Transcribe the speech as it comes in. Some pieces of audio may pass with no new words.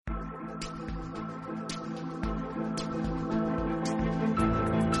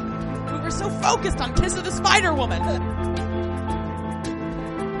so focused on Kiss of the Spider-Woman.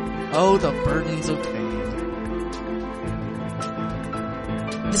 Oh, the burdens of fate.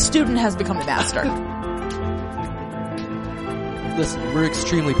 The student has become the master. Listen, we're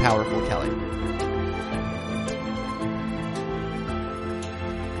extremely powerful, Kelly.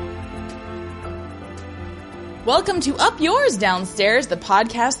 Welcome to Up Yours Downstairs, the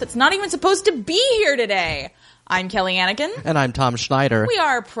podcast that's not even supposed to be here today. I'm Kelly Anakin. And I'm Tom Schneider. We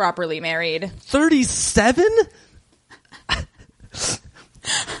are properly married. 37?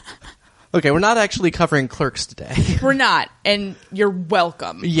 Okay, we're not actually covering Clerks today. We're not, and you're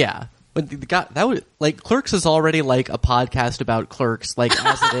welcome. Yeah. But that would, like, Clerks is already like a podcast about Clerks, like,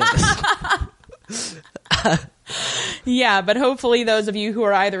 as it is. Yeah, but hopefully those of you who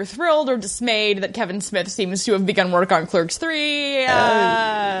are either thrilled or dismayed that Kevin Smith seems to have begun work on Clerks 3,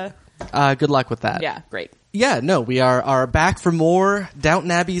 good luck with that. yeah, great. Yeah, no, we are back for more Downton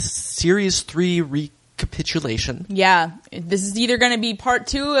Abbey Series 3 recapitulation. Yeah, this is either going to be part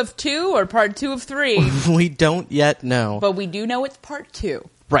 2 of 2 or part 2 of 3, We don't yet know. but we do know it's part 2.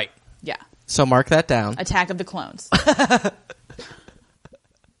 Right. Yeah. So mark that down. Attack of the Clones.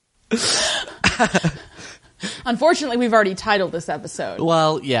 Unfortunately, we've already titled this episode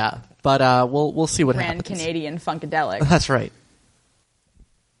Well, yeah, but we'll see what Grand happens. Canadian Funkadelic. That's right.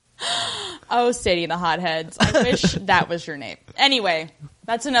 Oh, Sadie and the Hotheads. I wish that was your name. Anyway,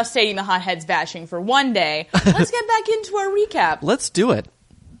 that's enough Sadie and the Hotheads bashing for one day. Let's get back into our recap. Let's do it.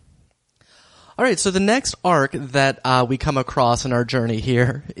 All right, so the next arc that we come across in our journey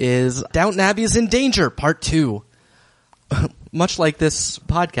here is Downton Abbey is in Danger, Part 2. Much like this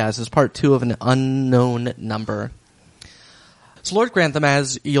podcast is Part 2 of an unknown number. So Lord Grantham,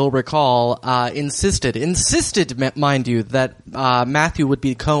 as you'll recall, insisted, mind you, that Matthew would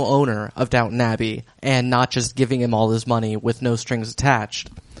be co-owner of Downton Abbey and not just giving him all his money with no strings attached.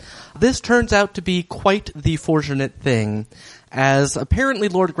 This turns out to be quite the fortunate thing, as apparently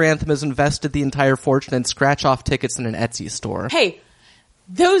Lord Grantham has invested the entire fortune in scratch-off tickets in an Etsy store. Hey,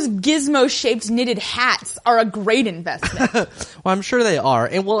 those gizmo-shaped knitted hats are a great investment. Well, I'm sure they are.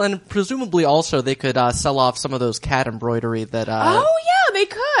 And presumably also they could sell off some of those cat embroidery that... oh, yeah, they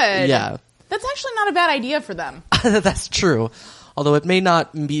could. Yeah. That's actually not a bad idea for them. That's true. Although it may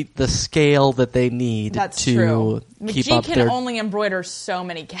not meet the scale that they need That's to true. keep McGee up can their... only embroider so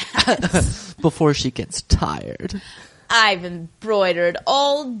many cats. before she gets tired. I've embroidered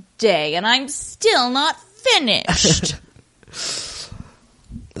all day, and I'm still not finished.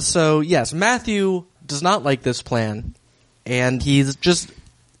 So, yes, Matthew does not like this plan, and he's just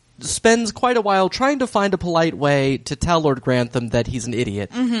spends quite a while trying to find a polite way to tell Lord Grantham that he's an idiot.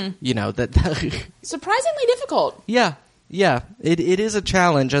 Mm-hmm. You know, that... Surprisingly difficult. Yeah, it is a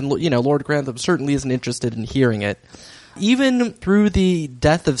challenge, and, you know, Lord Grantham certainly isn't interested in hearing it. Even through the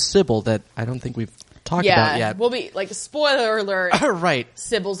death of Sybil, that I don't think we've talked about yet. We'll be, like, spoiler alert, Right.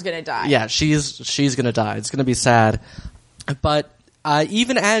 Sybil's gonna die. Yeah, she's gonna die. It's gonna be sad. But...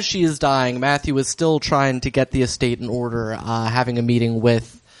 even as she is dying, Matthew is still trying to get the estate in order, having a meeting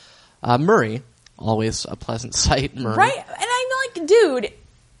with Murray. Always a pleasant sight, Murray. Right? And I'm like, dude,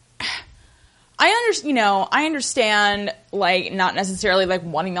 I understand, like, not necessarily, like,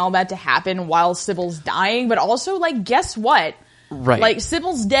 wanting all that to happen while Sybil's dying, but also, like, guess what? Right. Like,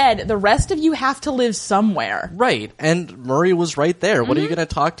 Sybil's dead. The rest of you have to live somewhere. Right. And Murray was right there. What are you going to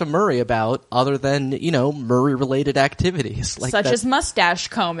talk to Murray about other than, you know, Murray-related activities? Like Such as mustache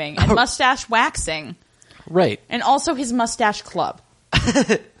combing and mustache waxing. Right. And also his mustache club.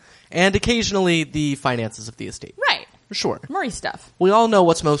 And occasionally the finances of the estate. Right. Sure. Murray stuff. We all know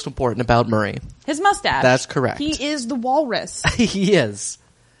what's most important about Murray. His mustache. That's correct. He is the walrus. He is.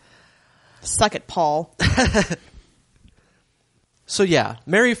 Suck it, Paul. So yeah,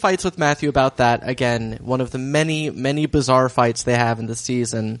 Mary fights with Matthew about that. Again, one of the many, many bizarre fights they have in the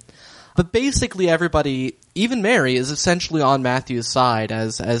season. But basically everybody, even Mary, is essentially on Matthew's side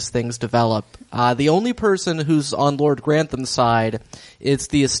as things develop. The only person who's on Lord Grantham's side is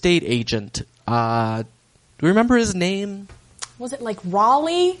the estate agent. Do you remember his name? Was it like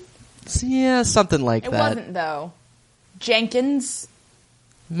Raleigh? Yeah, something like It that. wasn't, though. Jenkins?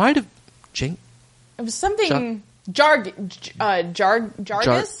 Might have... It was something... Jarvis?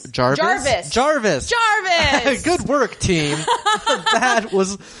 Jarvis? Jarvis! Good work, team. That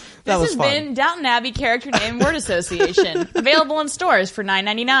was fun. This has been Downton Abbey Character Name Word Association. Available in stores for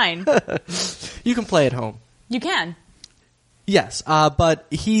 $9.99. You can play at home. You can. Yes, but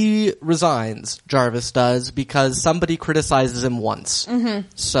he resigns, Jarvis does, because somebody criticizes him once. Mm-hmm.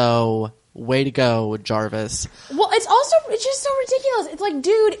 So, way to go, Jarvis. Well, it's just so ridiculous. It's like,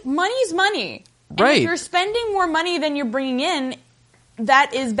 dude, money's money. And Right. if you're spending more money than you're bringing in,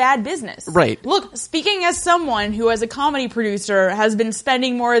 that is bad business. Right. Look, speaking as someone who, as a comedy producer, has been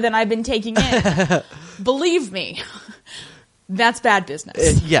spending more than I've been taking in, believe me, that's bad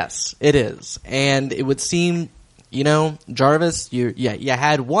business. Yes, it is. And it would seem, Jarvis, you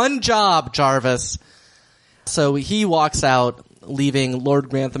had one job, Jarvis. So he walks out, leaving Lord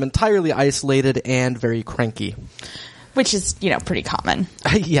Grantham entirely isolated and very cranky. Which is, pretty common.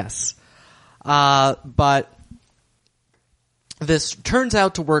 Yes. But this turns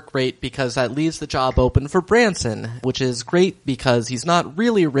out to work great because that leaves the job open for Branson, which is great because he's not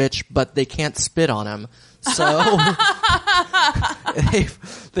really rich, but they can't spit on him. So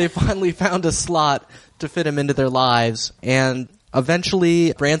they finally found a slot to fit him into their lives, and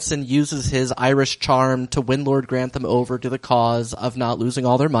eventually Branson uses his Irish charm to win Lord Grantham over to the cause of not losing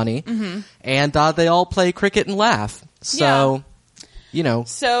all their money, and they all play cricket and laugh. So,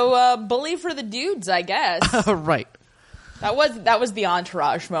 So, bully for the dudes, I guess. Right. That was the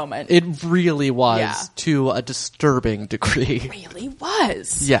Entourage moment. It really was, Yeah. to a disturbing degree. It really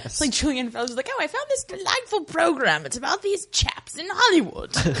was. Yes. It's like Julian Fellows was like, I found this delightful program. It's about these chaps in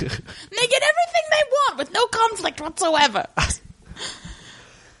Hollywood. And they get everything they want with no conflict whatsoever.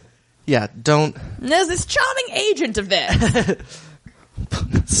 Yeah, don't... And there's this charming agent of theirs.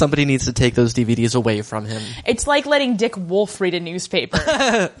 Somebody needs to take those DVDs away from him. It's like letting Dick Wolf read a newspaper.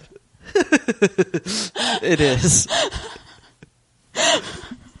 It is.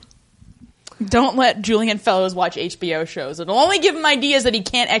 Don't let Julian Fellows watch HBO shows. It'll only give him ideas that he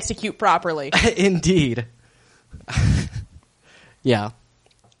can't execute properly. Indeed. Yeah.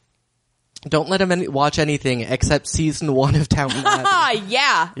 Don't let him watch anything except season 1 of Downton Abbey.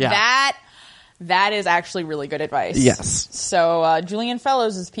 Yeah. That is actually really good advice. Yes. So, Julian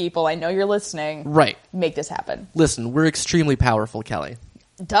Fellows' people, I know you're listening. Right. Make this happen. Listen, we're extremely powerful, Kelly.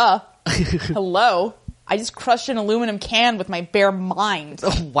 Duh. Hello. I just crushed an aluminum can with my bare mind.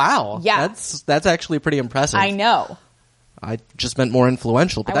 Oh, wow. Yeah. That's actually pretty impressive. I know. I just meant more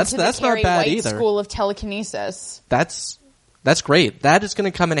influential, but that's the Carrie not bad White either. School of Telekinesis. That's great. That is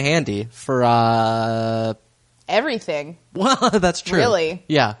going to come in handy for Everything. Well, that's true. Really?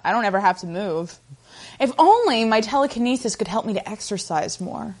 Yeah. I don't ever have to move. If only my telekinesis could help me to exercise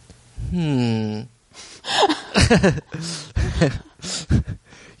more. You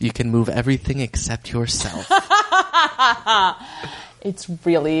can move everything except yourself. It's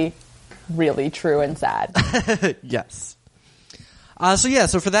really, really true and sad. Yes.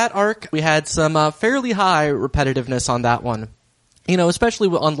 So for that arc, we had some fairly high repetitiveness on that one. Especially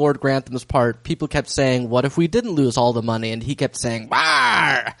on Lord Grantham's part, people kept saying, what if we didn't lose all the money? And he kept saying,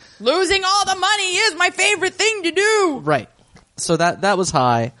 "Rawr!" Losing all the money is my favorite thing to do. Right. So that was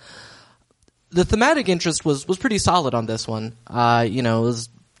high. The thematic interest was pretty solid on this one. It was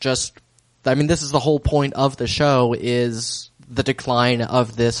just, this is the whole point of the show, is the decline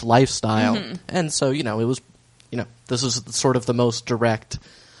of this lifestyle. Mm-hmm. And so, it was, this is sort of the most direct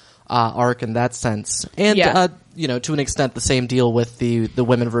arc in that sense. And, to an extent, the same deal with the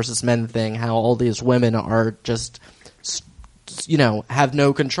women versus men thing, how all these women are just, have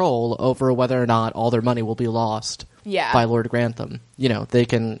no control over whether or not all their money will be lost by Lord Grantham.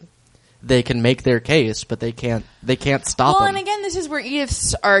 They can make their case, but they can't stop them. Well, and again, this is where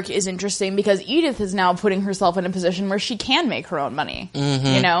Edith's arc is interesting, because Edith is now putting herself in a position where she can make her own money.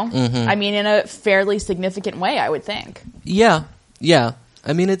 Mm-hmm. Mm-hmm. In a fairly significant way, I would think. Yeah.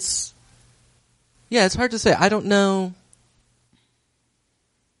 It's hard to say. I don't know.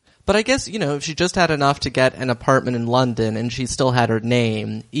 But I guess, if she just had enough to get an apartment in London and she still had her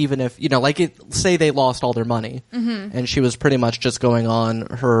name, even if, say they lost all their money, mm-hmm. and she was pretty much just going on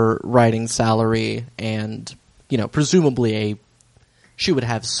her writing salary and, presumably she would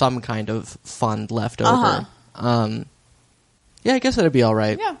have some kind of fund left over. I guess that'd be all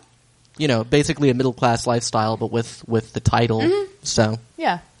right. Yeah. Basically a middle-class lifestyle, but with the title. Mm-hmm. So.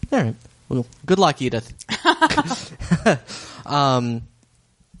 Yeah. All right. Well, good luck, Edith.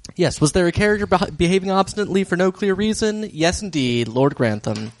 Yes, was there a character behaving obstinately for no clear reason? Yes, indeed, Lord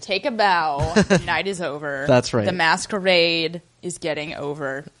Grantham. Take a bow. Night is over. That's right. The masquerade is getting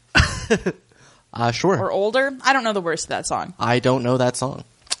over. Sure. Or older? I don't know the words to that song. I don't know that song.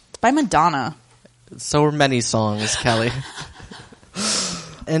 It's by Madonna. So are many songs, Kelly.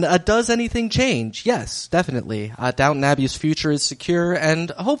 And does anything change? Yes, definitely. Downton Abbey's future is secure, and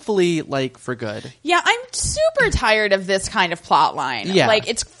hopefully, for good. Yeah, I'm super tired of this kind of plot line. Yeah.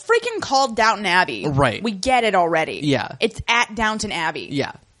 It's freaking called Downton Abbey. Right. We get it already. Yeah. It's at Downton Abbey.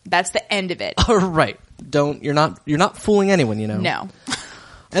 Yeah. That's the end of it. Right. You're not fooling anyone, No.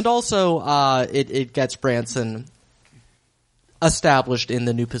 And also, it gets Branson established in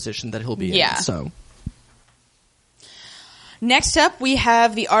the new position that he'll be in. So. Next up, we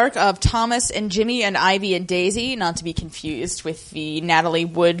have the arc of Thomas and Jimmy and Ivy and Daisy, not to be confused with the Natalie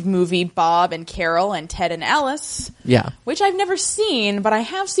Wood movie Bob and Carol and Ted and Alice. Yeah. Which I've never seen, but I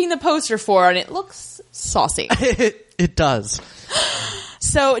have seen the poster for, and it looks saucy. It does.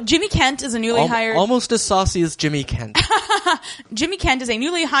 So Jimmy Kent is a newly hired... Almost as saucy as Jimmy Kent. Jimmy Kent is a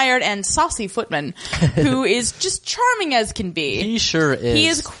newly hired and saucy footman who is just charming as can be. He sure is. He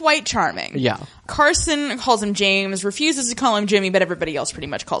is quite charming. Yeah. Carson calls him James, refuses to call him Jimmy, but everybody else pretty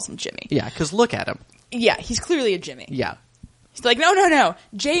much calls him Jimmy. Yeah, because look at him. Yeah, he's clearly a Jimmy. Yeah. He's like, no,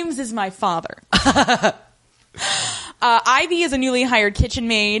 James is my father. Ivy is a newly hired kitchen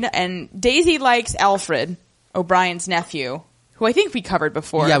maid, and Daisy likes Alfred, O'Brien's nephew, who I think we covered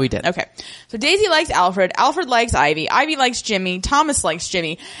before. Yeah, we did. Okay. So Daisy likes Alfred likes Ivy likes Jimmy, Thomas likes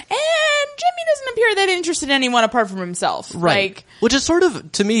Jimmy, and Jimmy doesn't appear that interested in anyone apart from himself. Right. Like, which is sort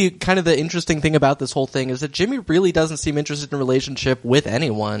of, to me, kind of the interesting thing about this whole thing is that Jimmy really doesn't seem interested in a relationship with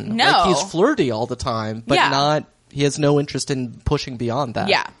anyone. No. Like, he's flirty all the time, but Yeah. he has no interest in pushing beyond that.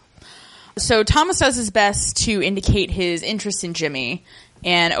 yeah. So Thomas does his best to indicate his interest in Jimmy,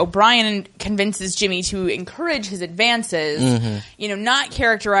 and O'Brien convinces Jimmy to encourage his advances, not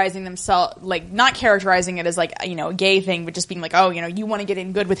characterizing it as like, a gay thing, but just being like, you want to get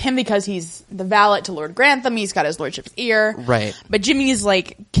in good with him because he's the valet to Lord Grantham, he's got his lordship's ear. Right. But Jimmy is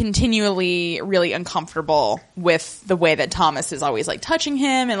like continually really uncomfortable with the way that Thomas is always like touching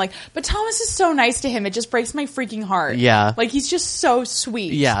him, and like, but Thomas is so nice to him, it just breaks my freaking heart. Yeah. Like, he's just so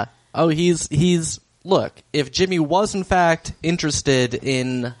sweet. Yeah. Oh, look, if Jimmy was in fact interested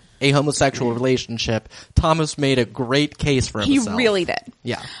in a homosexual relationship, Thomas made a great case for himself. He really did.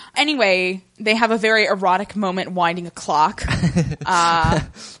 Yeah. Anyway, they have a very erotic moment winding a clock.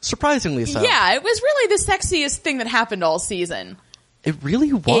 Surprisingly so. Yeah, it was really the sexiest thing that happened all season. It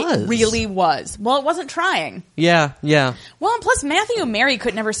really was. It really was. Well, it wasn't trying. Yeah. Well, and plus Matthew and Mary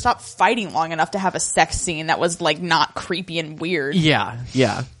could never stop fighting long enough to have a sex scene that was like not creepy and weird. Yeah.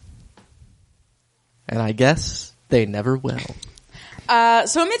 And I guess they never will.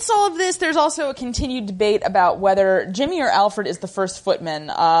 So amidst all of this, there's also a continued debate about whether Jimmy or Alfred is the first footman,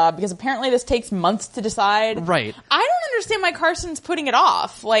 because apparently this takes months to decide. Right. I don't understand why Carson's putting it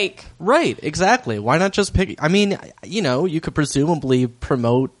off. Like, right, exactly. Why not just pick... I mean, you could presumably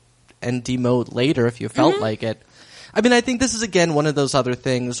promote and demote later if you felt like it. I mean, I think this is, again, one of those other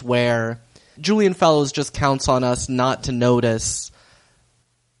things where Julian Fellowes just counts on us not to notice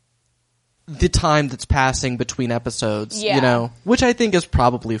the time that's passing between episodes, which I think is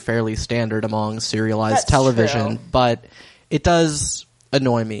probably fairly standard among serialized television, true. but it does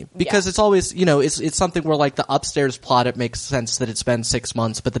annoy me because it's always, it's something where like the upstairs plot, it makes sense that it spends 6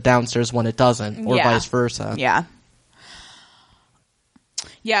 months, but the downstairs one, it doesn't, or vice versa.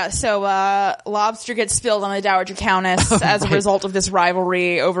 Yeah, so lobster gets spilled on the Dowager Countess as a result of this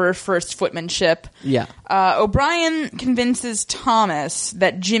rivalry over first footmanship. Yeah. O'Brien convinces Thomas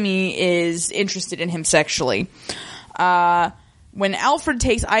that Jimmy is interested in him sexually. When Alfred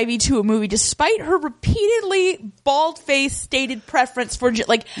takes Ivy to a movie, despite her repeatedly bald-faced stated preference for...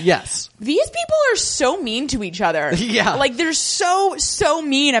 yes. These people are so mean to each other. Yeah. Like, they're so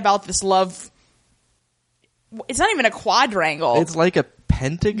mean about this love... It's not even a quadrangle. It's like a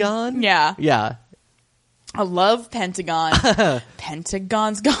pentagon? Yeah. Yeah. I love Pentagon.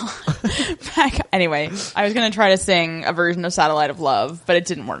 Pentagon's gone. Anyway, I was going to try to sing a version of Satellite of Love, but it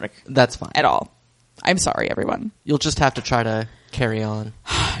didn't work. That's fine. At all. I'm sorry, everyone. You'll just have to try to carry on.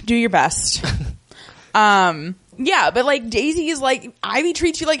 Do your best. Yeah, but like Daisy is like, Ivy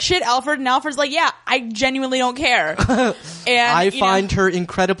treats you like shit, Alfred, and Alfred's like, yeah, I genuinely don't care. And I find her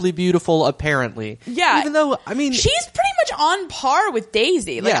incredibly beautiful, apparently. Yeah. Even though, I mean... she's pretty much on par with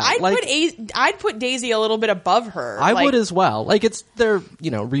Daisy. Like, yeah, I'd put Daisy a little bit above her. I would as well. Like, they're,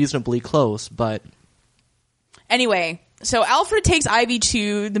 reasonably close, but... Anyway, so Alfred takes Ivy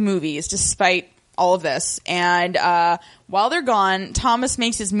to the movies, despite all of this, and while they're gone, Thomas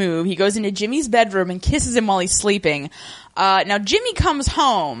makes his move. He goes into Jimmy's bedroom and kisses him while he's sleeping. Now Jimmy comes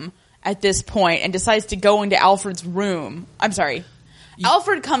home at this point and decides to go into Alfred's room. I'm sorry.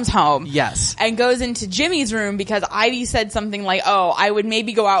 Alfred comes home. Yes. And goes into Jimmy's room because Ivy said something like, oh, I would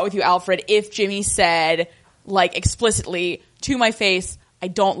maybe go out with you, Alfred, if Jimmy said, like, explicitly to my face, I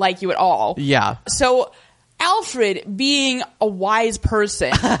don't like you at all. Yeah. So Alfred, being a wise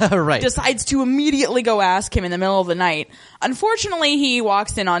person, right, decides to immediately go ask him in the middle of the night. Unfortunately, he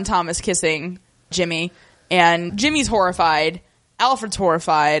walks in on Thomas kissing Jimmy, and Jimmy's horrified. Alfred's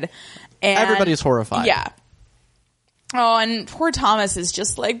horrified. And everybody's horrified. Yeah. Oh, and poor Thomas is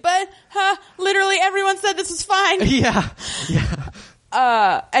just like, but literally everyone said this was fine. Yeah.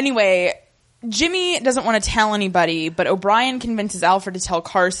 Anyway, Jimmy doesn't want to tell anybody, but O'Brien convinces Alfred to tell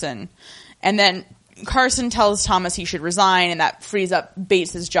Carson. And then Carson tells Thomas he should resign, and that frees up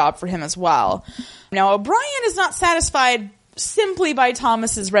Bates' job for him as well. Now, O'Brien is not satisfied simply by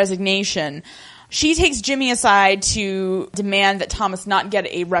Thomas's resignation. She takes Jimmy aside to demand that Thomas not get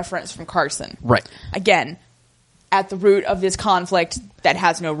a reference from Carson. Right. Again, at the root of this conflict that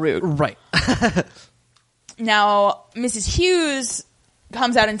has no root. Right. Now, Mrs. Hughes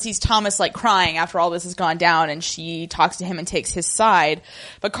comes out and sees Thomas like crying after all this has gone down, and she talks to him and takes his side.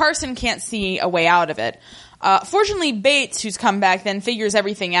 But Carson can't see a way out of it. Fortunately, Bates, who's come back, then figures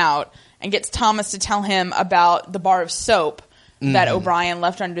everything out and gets Thomas to tell him about the bar of soap that O'Brien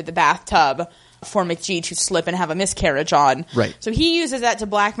left under the bathtub for McGee to slip and have a miscarriage on. Right. So he uses that to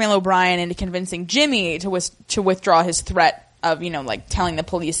blackmail O'Brien into convincing Jimmy to withdraw his threat of, like telling the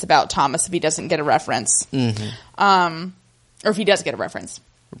police about Thomas if he doesn't get a reference. Or if he does get a reference.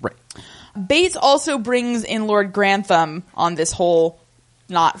 Right. Bates also brings in Lord Grantham on this whole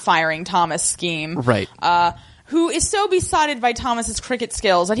not firing Thomas scheme. Right. Who is so besotted by Thomas's cricket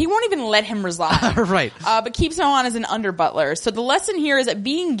skills that he won't even let him resign. Right. But keeps him on as an under-butler. So the lesson here is that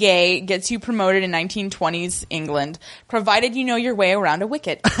being gay gets you promoted in 1920s England, provided you know your way around a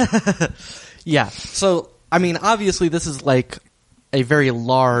wicket. Yeah. So, I mean, obviously this is like a very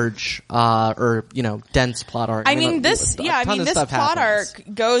large, dense plot arc. This plot arc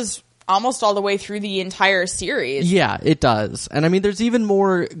goes almost all the way through the entire series. Yeah, it does. And I mean, there's even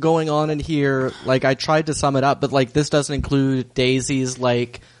more going on in here. Like, I tried to sum it up, but like, this doesn't include Daisy's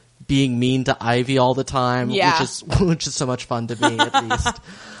like being mean to Ivy all the time, which is so much fun to me, at least.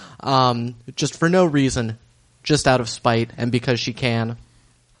 Just for no reason, just out of spite and because she can.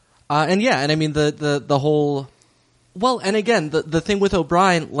 And I mean, the whole, well, and again, the thing with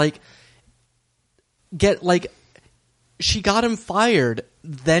O'Brien, she got him fired,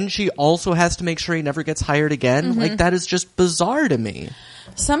 then she also has to make sure he never gets hired again. Like, that is just bizarre to me.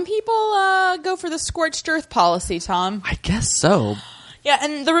 Some people go for the scorched earth policy, Tom. I guess so. Yeah,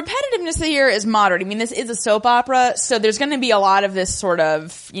 and the repetitiveness here is moderate. I mean, this is a soap opera, so there's going to be a lot of this sort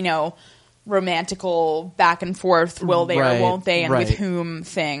of, romantical back and forth, will they or won't they, and with whom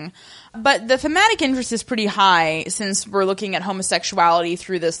thing. But the thematic interest is pretty high, since we're looking at homosexuality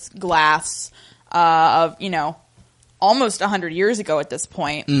through this glass of, almost 100 years ago at this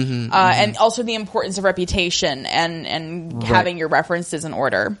point. And also the importance of reputation and having your references in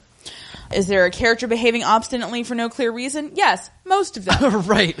order. Is there a character behaving obstinately for no clear reason? Yes, most of them.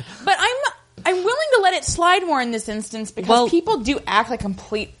 Right. But I'm willing to let it slide more in this instance because people do act like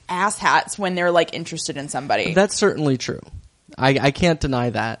complete asshats when they're interested in somebody. That's certainly true. I can't deny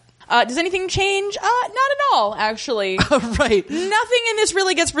that. Does anything change? Not at all, actually. Right. Nothing in this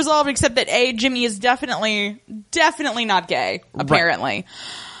really gets resolved except that Jimmy is definitely not gay, apparently. Right.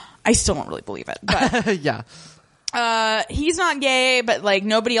 I still don't really believe it, but. Yeah. He's not gay, but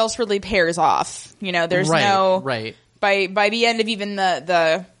nobody else really pairs off. There's Right. By the end of even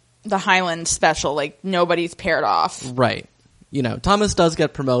the Highland special, nobody's paired off. Right. Thomas does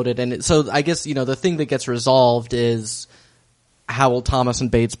get promoted, and so I guess, the thing that gets resolved is how will Thomas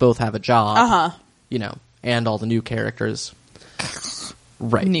and Bates both have a job. And all the new characters.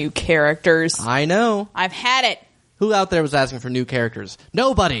 Right. New characters. I know. I've had it. Who out there was asking for new characters?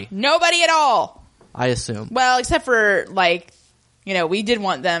 Nobody. Nobody at all. I assume. Well, except for, we did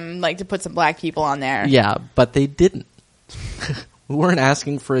want them, to put some black people on there. Yeah, but they didn't. We weren't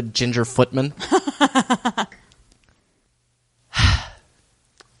asking for a ginger footman.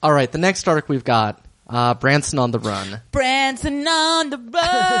 All right, the next arc we've got, Branson on the Run. Branson on the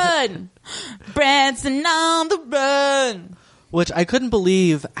Run! Branson on the Run! Which I couldn't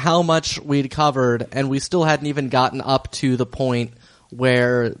believe how much we'd covered, and we still hadn't even gotten up to the point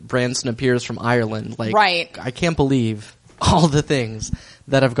where Branson appears from Ireland. Right. I can't believe all the things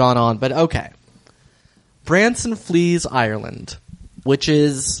that have gone on, but okay. Branson flees Ireland, which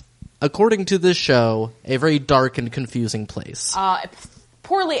is, according to this show, a very dark and confusing place.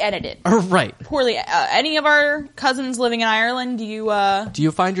 Poorly edited. Right. Poorly. Any of our cousins living in Ireland, do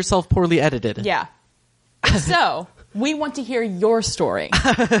you find yourself poorly edited? Yeah. So, we want to hear your story.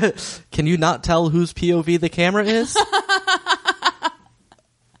 Can you not tell whose POV the camera is?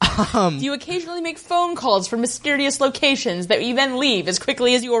 Do you occasionally make phone calls from mysterious locations that you then leave as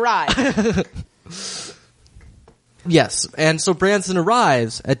quickly as you arrive? Yes, and so Branson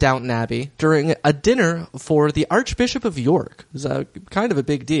arrives at Downton Abbey during a dinner for the Archbishop of York. It was kind of a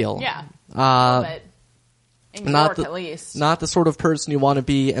big deal. Yeah, but in York at least. Not the sort of person you want to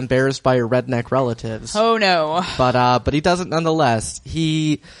be embarrassed by your redneck relatives. Oh no! But he doesn't nonetheless.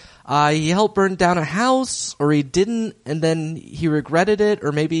 He He helped burn down a house, or he didn't, and then he regretted it,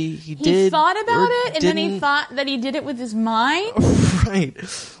 or maybe he did. He thought about it, and then he didn't. thought that he did it with his mind. Right.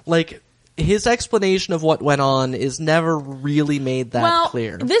 Like, his explanation of what went on is never really made that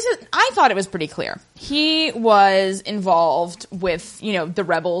clear. I thought it was pretty clear. He was involved with, the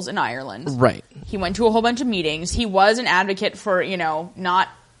rebels in Ireland. Right. He went to a whole bunch of meetings. He was an advocate for, not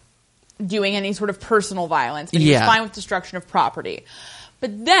doing any sort of personal violence, but he was fine with destruction of property.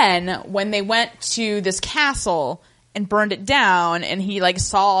 But then, when they went to this castle and burned it down, and he,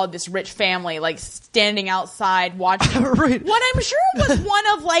 saw this rich family, standing outside watching right. what I'm sure was one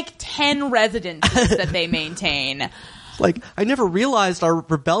of, 10 residences that they maintain. I never realized our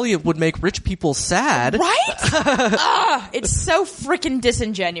rebellion would make rich people sad. Right? It's so freaking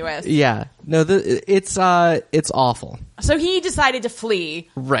disingenuous. Yeah. No, it's awful. So he decided to flee.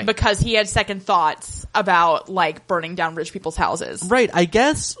 Right. Because he had second thoughts about, burning down rich people's houses. Right, I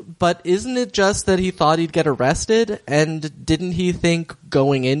guess, but isn't it just that he thought he'd get arrested? And didn't he think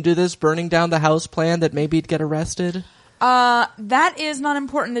going into this burning down the house plan that maybe he'd get arrested? That is not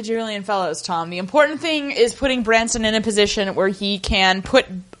important to Julian Fellows, Tom. The important thing is putting Branson in a position where he can put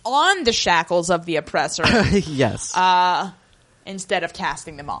on the shackles of the oppressor. Yes. Instead of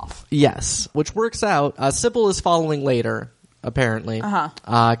casting them off. Yes, which works out. Sybil is following later, apparently.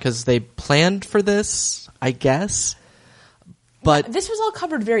 Because they planned for this, I guess. But this was all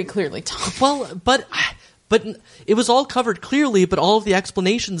covered very clearly, Tom. Well, but it was all covered clearly, but all of the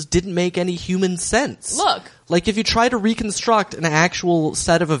explanations didn't make any human sense. Look. If you try to reconstruct an actual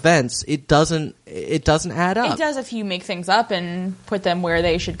set of events, it doesn't add up. It does if you make things up and put them where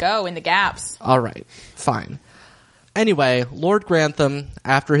they should go, in the gaps. All right. Fine. Anyway, Lord Grantham,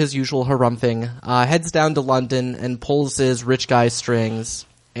 after his usual harumphing, heads down to London and pulls his rich guy strings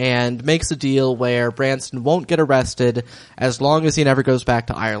and makes a deal where Branson won't get arrested as long as he never goes back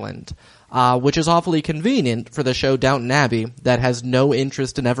to Ireland. Which is awfully convenient for the show Downton Abbey that has no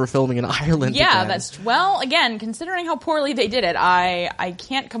interest in ever filming in Ireland again. Again, considering how poorly they did it, I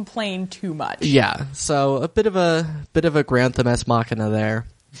can't complain too much. Yeah, so a bit of a Grantham es machina there,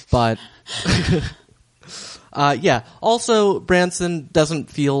 but yeah. Also, Branson doesn't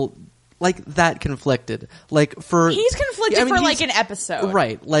feel that conflicted. He's conflicted for an episode.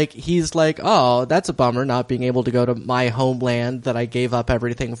 Right. He's oh, that's a bummer not being able to go to my homeland that I gave up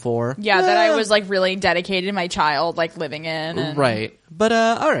everything for. Yeah, that I was really dedicated to my child, living in. And... Right. But,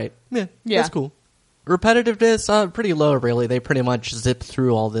 alright. Yeah. That's cool. Repetitiveness, pretty low, really. They pretty much zip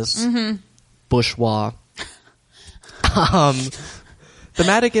through all this bourgeois.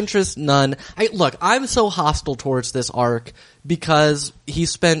 Thematic interest, none. I'm so hostile towards this arc because he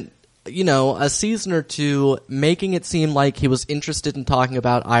spent a season or two making it seem like he was interested in talking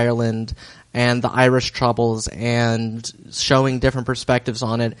about Ireland and the Irish Troubles and showing different perspectives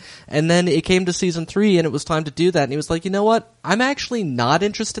on it. And then it came to season 3 and it was time to do that. And he was like, you know what? I'm actually not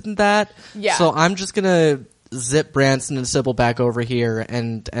interested in that. Yeah. So I'm just gonna zip Branson and Sybil back over here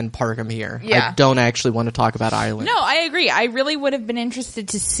and park them here. Yeah. I don't actually want to talk about Ireland. No, I agree. I really would have been interested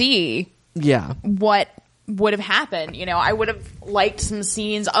to see what would have happened. I would have liked some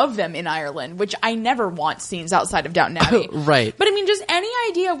scenes of them in Ireland, which I never want scenes outside of Downton Abbey. Right. But just any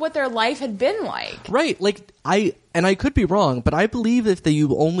idea of what their life had been like. Right. I could be wrong, but I believe if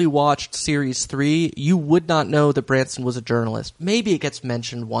you only watched series 3, you would not know that Branson was a journalist. Maybe it gets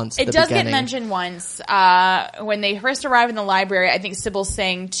mentioned once at the beginning. It does get mentioned once. When they first arrive in the library, I think Sybil's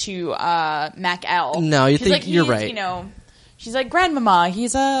saying to Mac L. No, you're right. She's like, Grandmama,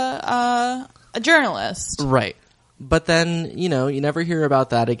 he's a journalist. Right. But then, you never hear about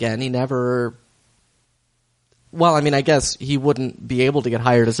that again. He never... Well, I guess he wouldn't be able to get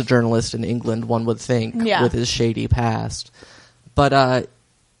hired as a journalist in England, one would think, with his shady past. But,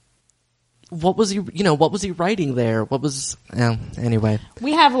 what was he writing there? What was... anyway.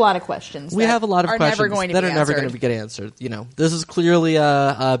 We have a lot of questions. We have a lot of questions that are never going to get answered. This is clearly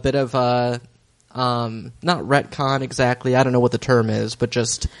a bit of not retcon exactly. I don't know what the term is, but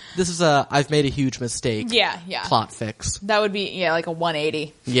just this is I've made a huge mistake. Yeah. Plot fix. That would be like a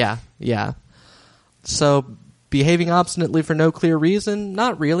 180. Yeah. So behaving obstinately for no clear reason?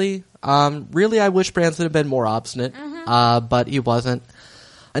 Not really. Really, I wish Branson had been more obstinate, but he wasn't.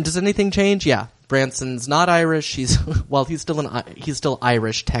 And does anything change? Yeah. Branson's not Irish. He's still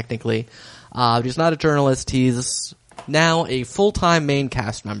Irish technically. But he's not a journalist. He's now a full-time main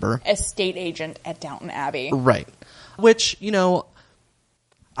cast member. Estate agent at Downton Abbey. Right. Which,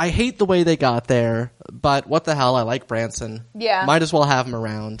 I hate the way they got there, but what the hell, I like Branson. Yeah. Might as well have him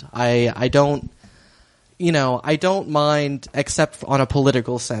around. I don't mind, except on a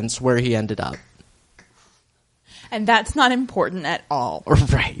political sense, where he ended up. And that's not important at all.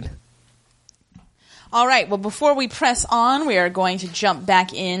 Right. All right, well, before we press on, we are going to jump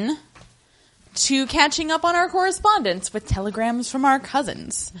back in to catching up on our correspondence with telegrams from our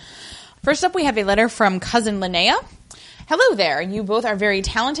cousins. First up, we have a letter from cousin Linnea. Hello there. You both are very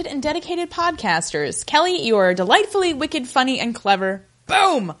talented and dedicated podcasters. Kelly, you are delightfully wicked, funny, and clever.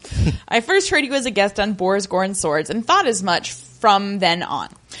 Boom! I first heard you as a guest on Boars, Gore, and Swords and thought as much from then on.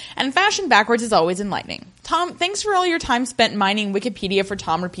 And fashion backwards is always enlightening. Tom, thanks for all your time spent mining Wikipedia for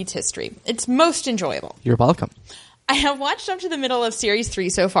Tom Repeats History. It's most enjoyable. You're welcome. I have watched up to the middle of Series 3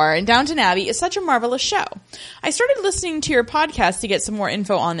 so far, and Downton Abbey is such a marvelous show. I started listening to your podcast to get some more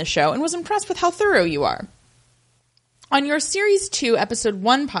info on the show and was impressed with how thorough you are. On your Series 2, Episode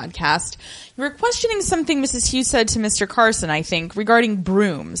 1 podcast, you were questioning something Mrs. Hughes said to Mr. Carson, I think, regarding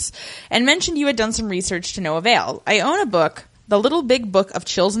brooms, and mentioned you had done some research to no avail. I own a book, The Little Big Book of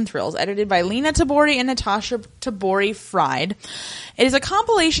Chills and Thrills, edited by Lena Tabori and Natasha Tabori-Fried. It is a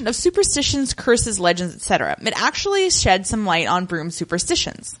compilation of superstitions, curses, legends, etc. It actually sheds some light on broom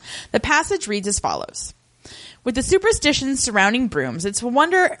superstitions. The passage reads as follows. With the superstitions surrounding brooms, it's a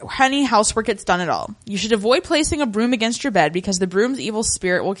wonder how any housework gets done at all. You should avoid placing a broom against your bed because the broom's evil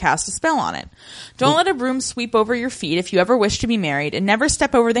spirit will cast a spell on it. Don't let a broom sweep over your feet if you ever wish to be married, and never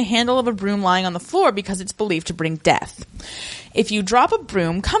step over the handle of a broom lying on the floor because it's believed to bring death. If you drop a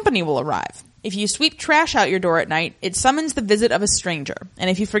broom, company will arrive. If you sweep trash out your door at night, it summons the visit of a stranger. And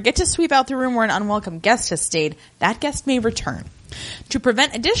if you forget to sweep out the room where an unwelcome guest has stayed, that guest may return. To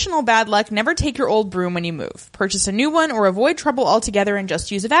prevent additional bad luck, never take your old broom when you move. Purchase a new one or avoid trouble altogether and just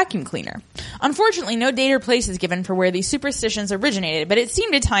use a vacuum cleaner. Unfortunately, no date or place is given for where these superstitions originated, but it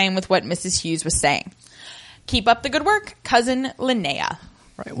seemed to tie in with what Mrs. Hughes was saying. Keep up the good work, cousin Linnea.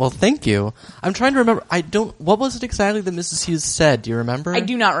 Right. Well, thank you. I'm trying to remember. What was it exactly that Mrs. Hughes said? Do you remember? I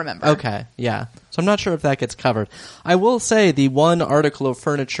do not remember. Okay. Yeah. So I'm not sure if that gets covered. I will say the one article of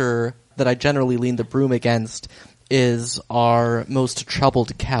furniture that I generally lean the broom against is our most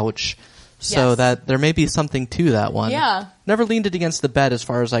troubled couch. So Yes. that there may be something to that one. Yeah. Never leaned it against the bed as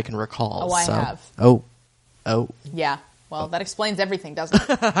far as I can recall. Oh, I have. Oh. Yeah. Well, that explains everything, doesn't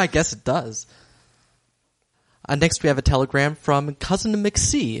it? I guess it does. Next, we have a telegram from Cousin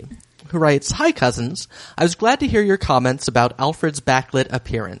McC, who writes, Hi, cousins. I was glad to hear your comments about Alfred's backlit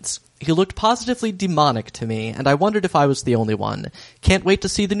appearance. He looked positively demonic to me, and I wondered if I was the only one. Can't wait to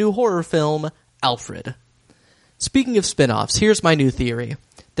see the new horror film, Alfred. Speaking of spin-offs, here's my new theory.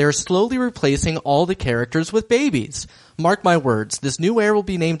 They're slowly replacing all the characters with babies. Mark my words, this new heir will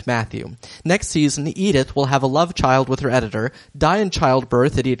be named Matthew. Next season, Edith will have a love child with her editor, die in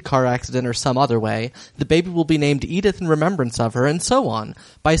childbirth, idiot car accident, or some other way. The baby will be named Edith in remembrance of her, and so on.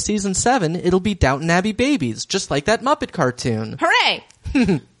 By season 7, it'll be Downton Abbey babies, just like that Muppet cartoon.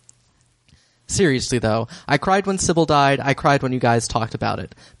 Hooray! Seriously, though, I cried when Sybil died, I cried when you guys talked about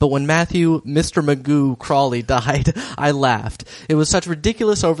it. But when Matthew, Mr. Magoo Crawley died, I laughed. It was such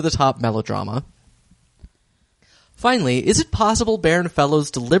ridiculous over-the-top melodrama. Finally, is it possible Baron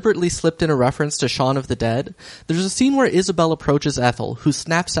Fellows deliberately slipped in a reference to Shaun of the Dead? There's a scene where Isabel approaches Ethel, who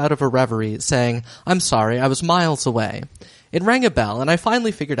snaps out of her reverie, saying, I'm sorry, I was miles away. It rang a bell, and I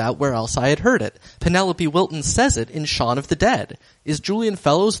finally figured out where else I had heard it. Penelope Wilton says it in Shaun of the Dead. Is Julian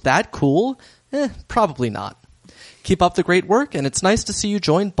Fellows that cool? Probably not. Keep up the great work, and it's nice to see you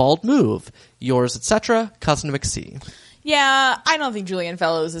join Bald Move. Yours, etc., Cousin McC. Yeah, I don't think Julian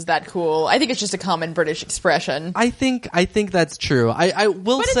Fellows is that cool. I think it's just a common British expression. I think that's true. I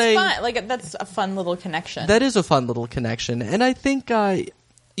will but say... But it's fun. Like, that's a fun little connection. That is a fun little connection. And I think, I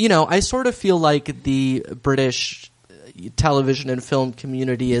sort of feel like the British television and film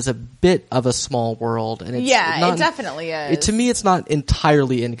community is a bit of a small world. And it definitely is. To me, it's not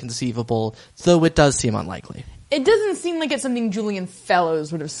entirely inconceivable, though it does seem unlikely. It doesn't seem like it's something Julian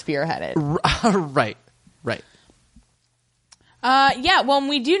Fellows would have spearheaded. Right. Yeah, well,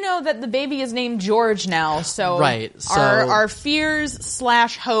 we do know that the baby is named George now, so, right, so our fears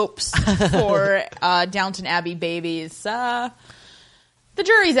 / hopes for Downton Abbey babies, the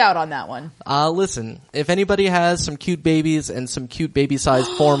jury's out on that one. Listen, if anybody has some cute babies and some cute baby-sized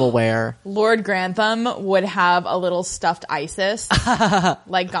formal wear... Lord Grantham would have a little stuffed Isis,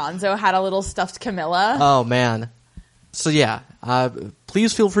 like Gonzo had a little stuffed Camilla. Oh, man. So, yeah,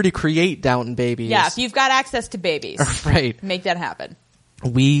 please feel free to create Downton babies. Yeah, if you've got access to babies. Right. Make that happen.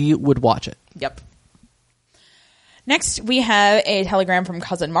 We would watch it. Yep. Next, we have a telegram from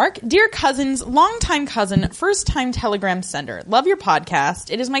Cousin Mark. Dear cousins, longtime cousin, first-time telegram sender. Love your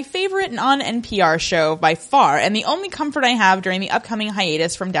podcast. It is my favorite non-NPR show by far, and the only comfort I have during the upcoming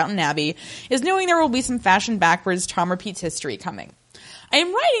hiatus from Downton Abbey is knowing there will be some fashion backwards Tom Repeats History coming. I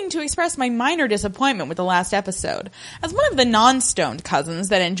am writing to express my minor disappointment with the last episode. As one of the non-stoned cousins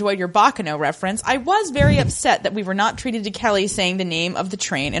that enjoyed your Bacano reference, I was very upset that we were not treated to Kelly saying the name of the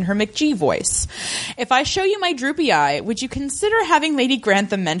train in her McG voice. If I show you my droopy eye, would you consider having Lady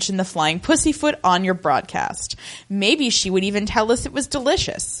Grantham mention the flying pussyfoot on your broadcast? Maybe she would even tell us it was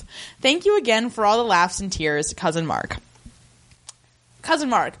delicious. Thank you again for all the laughs and tears, Cousin Mark. Cousin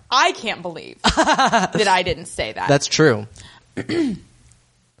Mark, I can't believe that I didn't say that. That's true.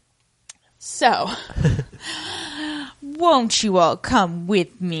 So, won't you all come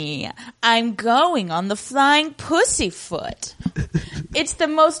with me? I'm going on the Flying Pussyfoot. It's the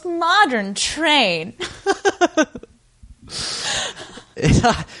most modern train.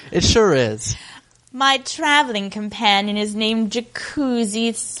 It sure is. My traveling companion is named Jacuzzi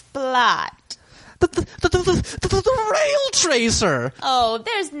Splot. The rail tracer. Oh,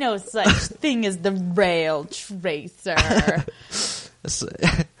 there's no such thing as the rail tracer.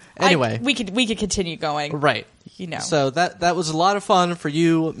 Anyway, we could continue going. Right. You know. So that was a lot of fun for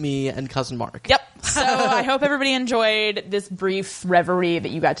you, me, and Cousin Mark. Yep. So I hope everybody enjoyed this brief reverie that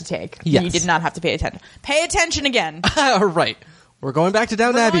you got to take. Yes. You did not have to pay attention. Pay attention again. Right. We're going back to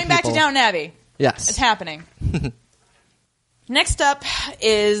Downton Abbey. We're going back to Downton Abbey. Yes. It's happening. Next up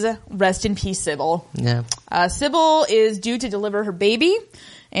is Rest in Peace, Sybil. Yeah. Sybil is due to deliver her baby,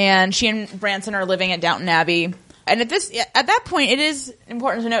 and she and Branson are living at Downton Abbey. And at that point, it is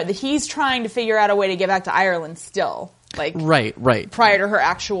important to note that he's trying to figure out a way to get back to Ireland still. Right. Prior to her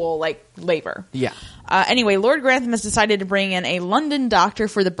actual, labor. Yeah. Anyway, Lord Grantham has decided to bring in a London doctor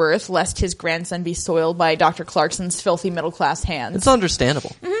for the birth, lest his grandson be soiled by Dr. Clarkson's filthy middle-class hands. It's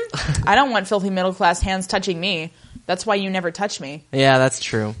understandable. Mm-hmm. I don't want filthy middle-class hands touching me. That's why you never touch me. Yeah, that's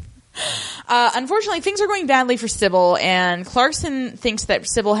true. Unfortunately, things are going badly for Sybil, and Clarkson thinks that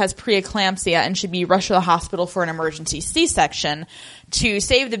Sybil has preeclampsia and should be rushed to the hospital for an emergency C-section to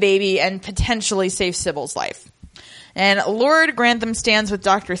save the baby and potentially save Sybil's life. And Lord Grantham stands with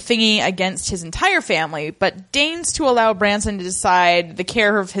Dr. Thingy against his entire family, but deigns to allow Branson to decide the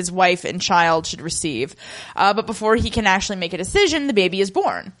care of his wife and child should receive. But before he can actually make a decision, the baby is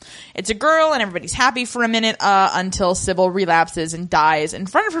born. It's a girl, and everybody's happy for a minute until Sybil relapses and dies in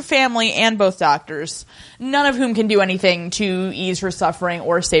front of her family and both doctors, none of whom can do anything to ease her suffering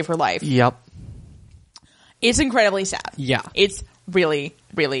or save her life. Yep. It's incredibly sad. Yeah. It's really,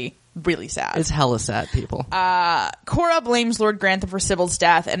 really, really sad. It's hella sad, people. Cora blames Lord Grantham for Sybil's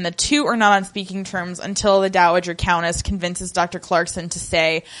death, and the two are not on speaking terms until the Dowager Countess convinces Dr. Clarkson to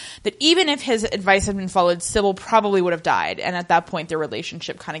say that even if his advice had been followed, Sybil probably would have died, and at that point their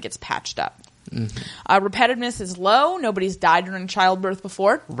relationship kind of gets patched up. Mm-hmm. Repetitiveness is low. Nobody's died during childbirth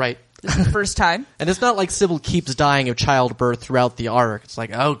before. Right. This is the first time. And it's not like Sybil keeps dying of childbirth throughout the arc. It's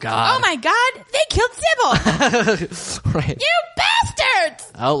like, oh god. Oh my god, they killed Sybil! Right. You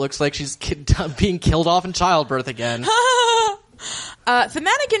bastards! Oh, looks like she's being killed off in childbirth again.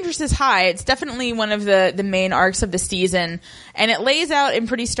 Thematic interest is high. It's definitely one of the main arcs of the season, and it lays out in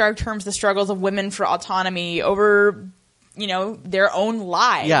pretty stark terms the struggles of women for autonomy over, their own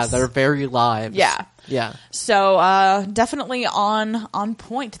lives. Yeah, their very lives. Yeah. Yeah. So, definitely on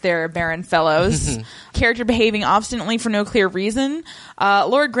point there, Baron Fellows. Character behaving obstinately for no clear reason.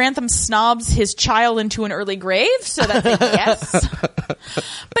 Lord Grantham snobs his child into an early grave, so that's a yes.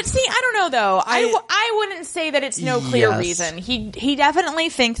 But see, I don't know though. I wouldn't say that it's no clear reason. He definitely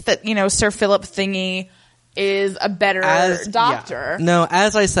thinks that, Sir Philip Thingy is a better doctor. Yeah. No,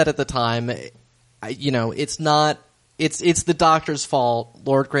 as I said at the time, it's not... It's the doctor's fault.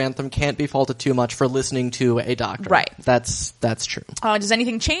 Lord Grantham can't be faulted too much for listening to a doctor. Right. That's true. Does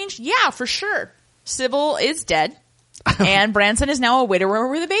anything change? Yeah, for sure. Sybil is dead, and Branson is now a widower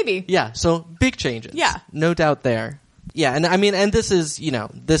with a baby. Yeah, so big changes. Yeah. No doubt there. Yeah, and I mean, and this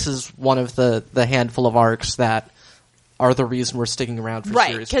is one of the handful of arcs that are the reason we're sticking around for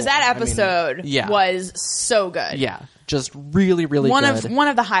right, series 4. Because that episode was so good. Yeah. Just really, really good. One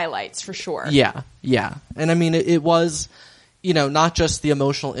of the highlights, for sure. Yeah. And I mean, it was, not just the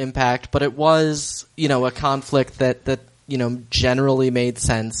emotional impact, but it was, a conflict that generally made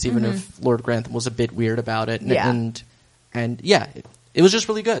sense, even if Lord Grantham was a bit weird about it. And it was just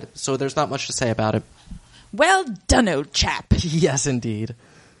really good. So there's not much to say about it. Well done, old chap. Yes, indeed.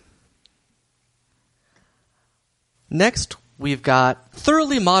 Next, we've got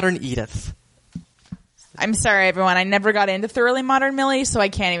Thoroughly Modern Edith. I'm sorry, everyone. I never got into Thoroughly Modern Millie, so I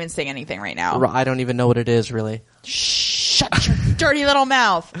can't even sing anything right now. I don't even know what it is, really. Shut your dirty little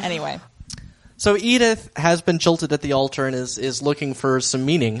mouth. Anyway. So Edith has been jilted at the altar and is looking for some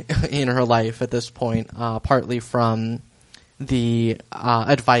meaning in her life at this point, partly from the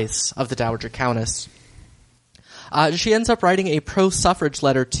advice of the Dowager Countess. She ends up writing a pro-suffrage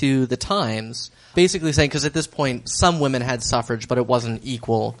letter to the Times, basically saying, because at this point, some women had suffrage, but it wasn't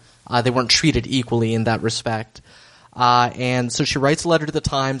equal. They weren't treated equally in that respect. And so she writes a letter to the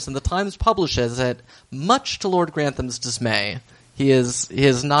Times, and the Times publishes it, much to Lord Grantham's dismay. He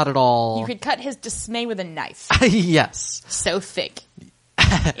is not at all... You could cut his dismay with a knife. Yes. So thick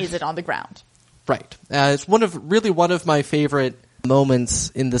is it on the ground. Right. It's one of my favorite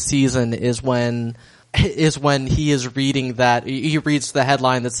moments in the season is when he is reading that, he reads the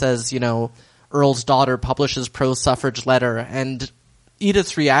headline that says, Earl's daughter publishes pro-suffrage letter, and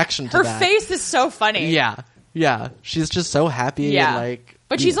Edith's reaction to Her that. face is so funny. Yeah. She's just so happy. Yeah. And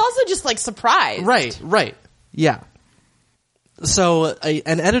but she's also just surprised. Right. Yeah. So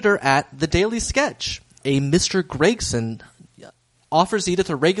an editor at the Daily Sketch, a Mr. Gregson, offers Edith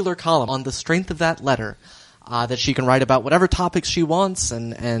a regular column on the strength of that letter, that she can write about whatever topics she wants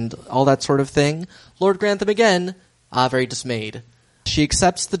and all that sort of thing. Lord Grantham, again, very dismayed. She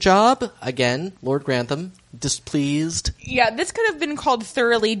accepts the job. Again, Lord Grantham, displeased. Yeah, this could have been called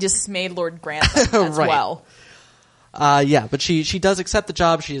Thoroughly Dismayed Lord Grantham as Right. well. But she does accept the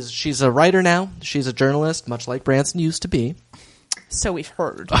job. She's a writer now. She's a journalist, much like Branson used to be. So we've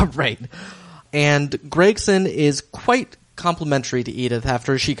heard. Right. And Gregson is quite complimentary to Edith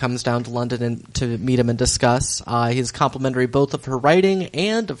after she comes down to London to meet him and discuss. He's complimentary both of her writing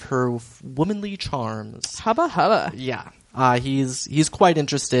and of her womanly charms. Hubba. Yeah. He's quite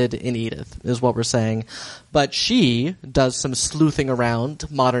interested in Edith, is what we're saying. But she does some sleuthing around,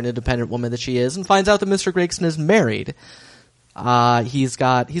 modern independent woman that she is, and finds out that Mr. Gregson is married. He's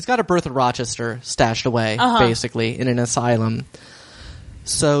got a berth in Rochester stashed away, basically, in an asylum.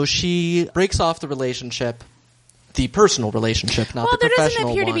 So she breaks off the relationship, the personal relationship, not the professional one. Well, there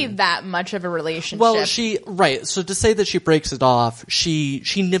doesn't appear to be that much of a relationship. Well, right. So to say that she breaks it off, she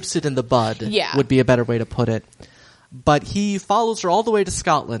nips it in the bud, would be a better way to put it. But he follows her all the way to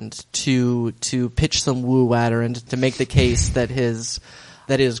Scotland to pitch some woo at her and to make the case that his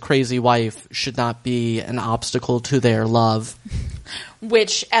crazy wife should not be an obstacle to their love.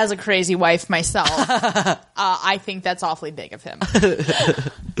 Which, as a crazy wife myself, I think that's awfully big of him.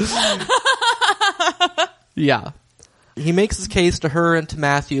 Yeah. He makes his case to her and to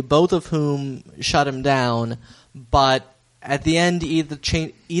Matthew, both of whom shut him down, but at the end,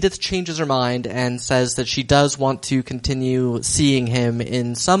 Edith changes her mind and says that she does want to continue seeing him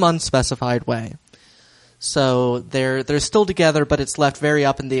in some unspecified way. So they're still together, but it's left very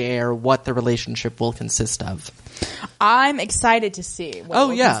up in the air what the relationship will consist of. I'm excited to see what it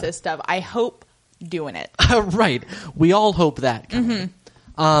will consist of. I hope doing it. Right. We all hope that. Mm-hmm.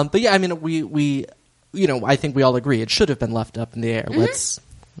 But yeah, I mean, we I think we all agree it should have been left up in the air. Mm-hmm.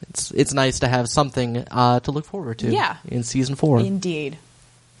 It's nice to have something to look forward to in season 4. Indeed.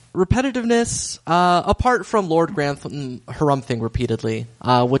 Repetitiveness, apart from Lord Grantham harumphing repeatedly,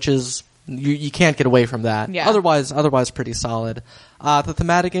 which is you can't get away from that. Yeah. Otherwise pretty solid. The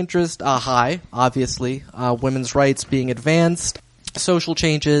thematic interest, high, obviously. Women's rights being advanced, social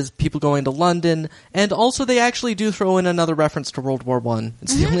changes, people going to London, and also they actually do throw in another reference to World War I.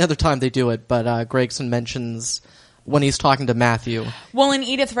 It's the only other time they do it, but Gregson mentions when he's talking to Matthew. Well, and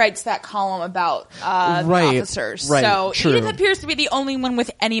Edith writes that column about the officers. Right, so true. Edith appears to be the only one with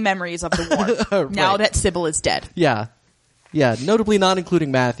any memories of the war, now that Sybil is dead. Yeah. Yeah, notably not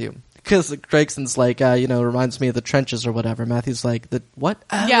including Matthew. Because Gregson's like, reminds me of the trenches or whatever. Matthew's like, the what?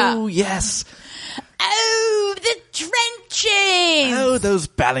 Oh, yes. Oh, the trenches! Oh, those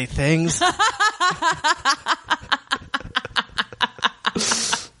bally things.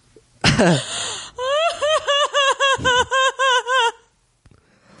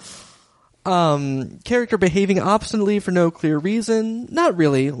 Character behaving obstinately for no clear reason. Not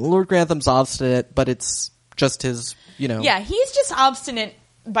really. Lord Grantham's obstinate, but it's just his, Yeah, he's just obstinate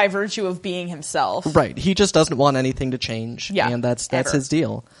by virtue of being himself. Right. He just doesn't want anything to change. Yeah. And that's his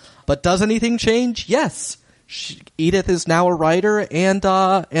deal. But does anything change? Yes. Edith is now a writer and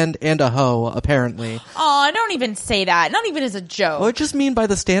a hoe, apparently. Aw, don't even say that. Not even as a joke. Well, I just mean by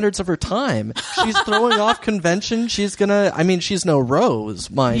the standards of her time. She's throwing off convention. She's she's no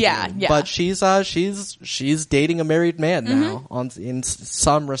Rose, mind you. Yeah. But she's dating a married man now, in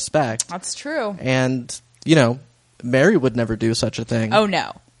some respect. That's true. And, Mary would never do such a thing. Oh,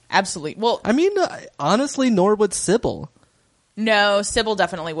 no. Absolutely. Well, I mean, honestly, nor would Sybil. No, Sybil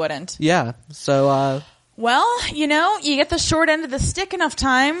definitely wouldn't. Yeah. So, well, you get the short end of the stick enough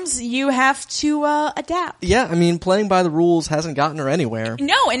times, you have to adapt. Yeah, I mean, playing by the rules hasn't gotten her anywhere.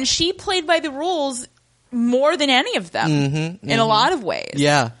 No, and she played by the rules more than any of them in a lot of ways.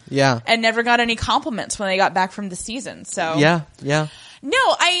 Yeah. And never got any compliments when they got back from the season. So Yeah. No,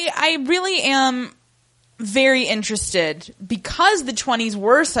 I really am very interested, because the 20s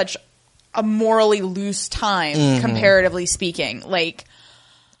were such a morally loose time, comparatively speaking. Like,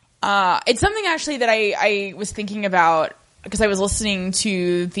 it's something actually that I was thinking about, because I was listening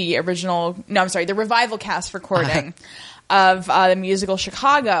to the revival cast recording of the musical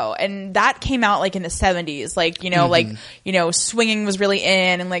Chicago, and that came out like in the 70s. Like, swinging was really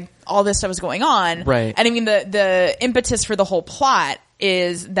in, and like all this stuff was going on. Right. And I mean, the impetus for the whole plot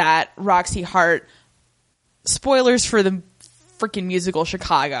is that Roxy Hart, spoilers for the freaking musical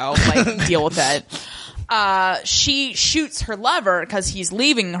Chicago, like deal with it. She shoots her lover because he's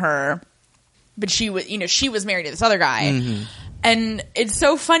leaving her, but she was married to this other guy. And it's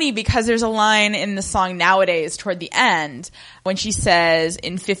so funny because there's a line in the song Nowadays toward the end when she says,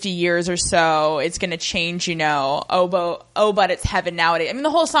 in 50 years or so, it's going to change, but it's heaven nowadays. I mean, the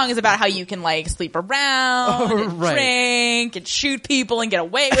whole song is about how you can like sleep around and drink and shoot people and get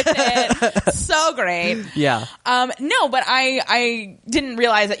away with it. So great. Yeah. No, but I didn't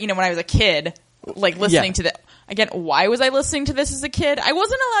realize that, when I was a kid, like listening to the... Again, why was I listening to this as a kid? I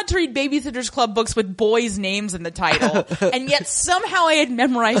wasn't allowed to read Babysitter's Club books with boys' names in the title. And yet somehow I had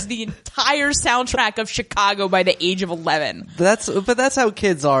memorized the entire soundtrack of Chicago by the age of 11. But that's how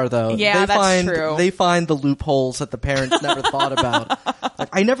kids are, though. Yeah, that's true. They find the loopholes that the parents never thought about. Like,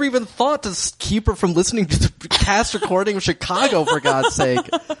 I never even thought to keep her from listening to the cast recording of Chicago, for God's sake.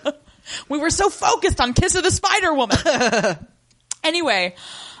 We were so focused on Kiss of the Spider Woman. Anyway...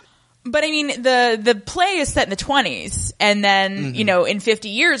 But I mean, the play is set in the 20s, and then, in 50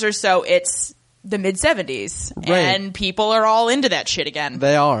 years or so, it's the mid-70s. Right. And people are all into that shit again.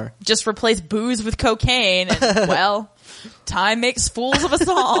 They are. Just replace booze with cocaine, and, well, time makes fools of us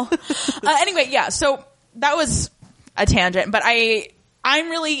all. Anyway, yeah, so that was a tangent, but I'm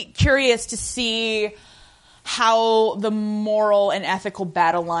really curious to see how the moral and ethical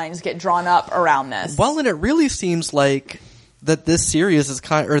battle lines get drawn up around this. Well, and it really seems like... that this series is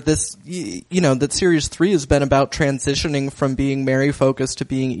that series 3 has been about transitioning from being Mary focused to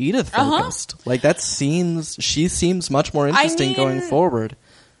being Edith focused. Like she seems much more interesting going forward.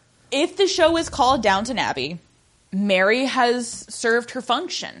 If the show is called Downton Abbey, Mary has served her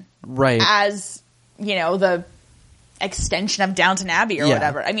function. Right. As, the extension of Downton Abbey or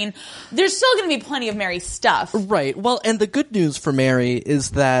whatever. I mean, there's still going to be plenty of Mary stuff. Right. Well, and the good news for Mary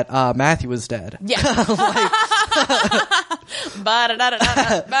is that Matthew is dead. Yeah.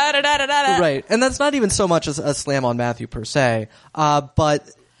 Right. And that's not even so much as a slam on Matthew per se, but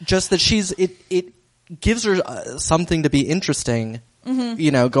just that it gives her something to be interesting,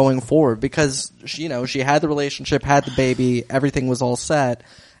 going forward, because she had the relationship, had the baby, everything was all set.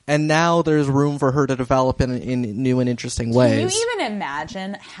 And now there's room for her to develop in new and interesting ways. Can you even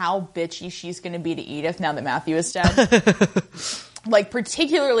imagine how bitchy she's going to be to Edith now that Matthew is dead? Like,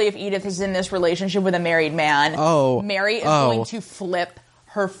 particularly if Edith is in this relationship with a married man. Mary is going to flip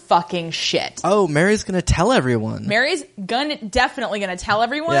her fucking shit. Mary's going to tell everyone. Mary's definitely going to tell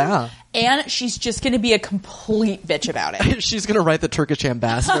everyone. Yeah. And she's just going to be a complete bitch about it. She's going to write the Turkish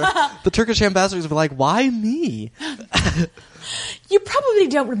ambassador. The Turkish ambassador's going to be like, why me? You probably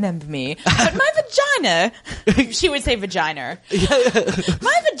don't remember me, but my vagina, she would say vagina.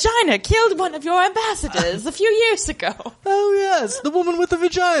 My vagina killed one of your ambassadors a few years ago. Oh yes, the woman with the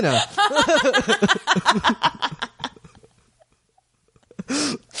vagina.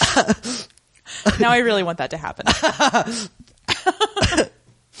 Now I really want that to happen.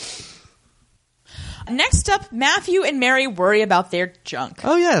 Next up, Matthew and Mary worry about their junk.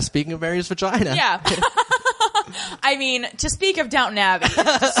 Oh yeah, speaking of Mary's vagina. Yeah. I mean, to speak of Downton Abbey,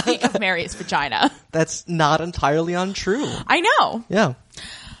 to speak of Mary's vagina. That's not entirely untrue. I know. Yeah.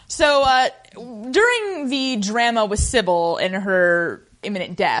 So, during the drama with Sybil and her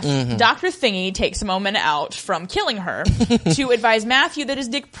imminent death, Dr. Thingy takes a moment out from killing her to advise Matthew that his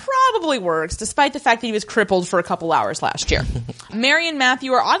dick probably works, despite the fact that he was crippled for a couple hours last year. Mary and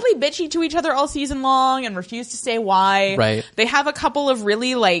Matthew are oddly bitchy to each other all season long and refuse to say why. Right. They have a couple of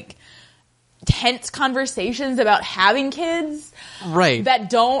really, tense conversations about having kids. Right. That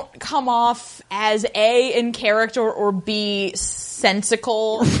don't come off as A, in character, or B,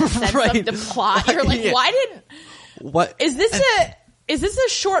 sensical sense of the plot. You're like, why didn't... What? Is this a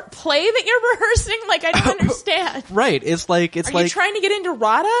short play that you're rehearsing? Like, I don't understand. Right. Are you trying to get into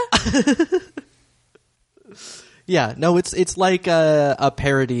Rada? Yeah. No, it's like a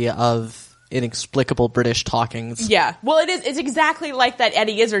parody of inexplicable British talkings. Yeah. Well, it is. It's exactly like that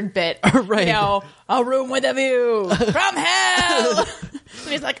Eddie Izzard bit. Right. A room with a view from hell. And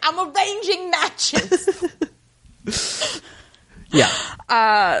he's like, I'm arranging matches.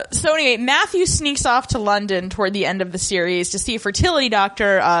 Yeah. So anyway, Matthew sneaks off to London toward the end of the series to see a fertility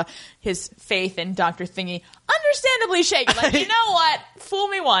doctor. His faith in Dr. Thingy understandably shaken. Like, you know what? Fool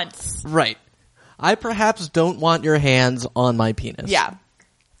me once. Right. I perhaps don't want your hands on my penis. Yeah.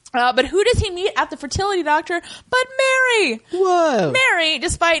 But who does he meet at the fertility doctor but Mary? Whoa. Mary,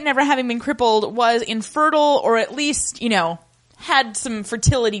 despite never having been crippled, was infertile or at least, had some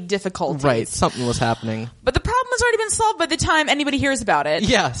fertility difficulties. Right. Something was happening. But the problem has already been solved by the time anybody hears about it.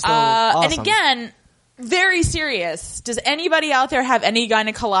 Yeah. So awesome. And again, very serious. Does anybody out there have any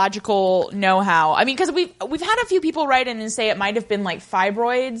gynecological know-how? I mean, because we've had a few people write in and say it might have been like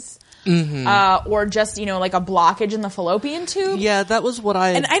fibroids. Mm-hmm. Or just, like a blockage in the fallopian tube. Yeah, that was what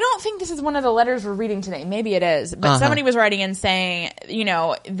And I don't think this is one of the letters we're reading today. Maybe it is. But somebody was writing in saying,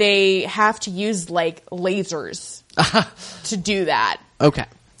 they have to use, like, lasers to do that. Okay.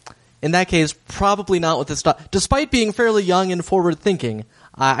 In that case, probably not with this stuff. Despite being fairly young and forward-thinking,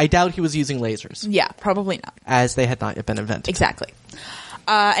 I doubt he was using lasers. Yeah, probably not. As they had not yet been invented. Exactly.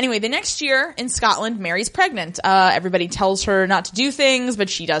 Anyway, the next year in Scotland, Mary's pregnant. Everybody tells her not to do things, but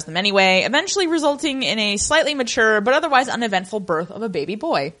she does them anyway, eventually resulting in a slightly mature but otherwise uneventful birth of a baby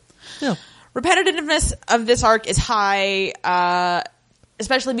boy. Yeah. Repetitiveness of this arc is high,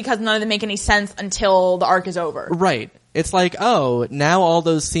 especially because none of them make any sense until the arc is over. Right. It's like, now all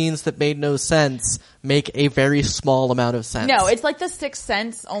those scenes that made no sense make a very small amount of sense. No, it's like The Sixth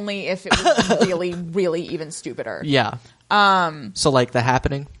Sense, only if it was really, really even stupider. Yeah. So like The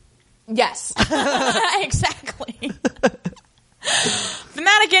Happening? Yes. Exactly.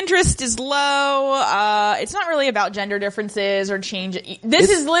 Thematic interest is low. It's not really about gender differences or change. This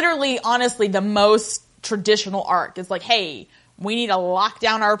is literally, honestly, the most traditional arc. It's like, hey, we need to lock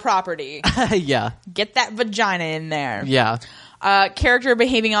down our property. Yeah. Get that vagina in there. Yeah. Character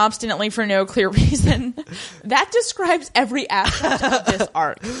behaving obstinately for no clear reason. That describes every aspect of this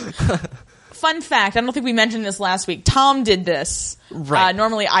arc. Fun fact, I don't think we mentioned this last week. Tom did this. Right.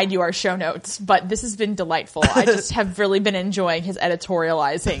 Normally I do our show notes, but this has been delightful. I just have really been enjoying his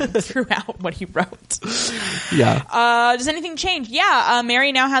editorializing throughout what he wrote. Yeah. Does anything change? Yeah,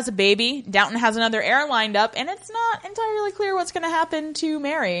 Mary now has a baby. Downton has another heir lined up, and it's not entirely clear what's going to happen to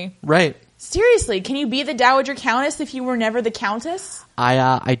Mary. Right. Seriously, can you be the Dowager Countess if you were never the Countess?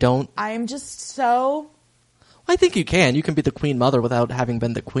 I don't. I'm just so... I think you can. You can be the Queen Mother without having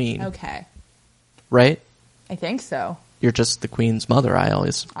been the Queen. Okay. Right? I think so. You're just the Queen's mother, I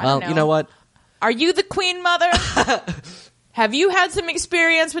always... I don't know. You know what? Are you the Queen Mother? Have you had some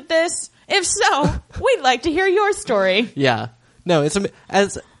experience with this? If so, we'd like to hear your story. Yeah. No, it's...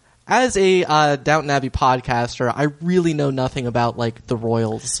 As a Downton Abbey podcaster, I really know nothing about, like, the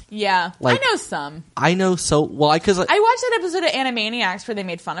royals. Yeah. Like, I know some. I know so... Well, because... I watched that episode of Animaniacs where they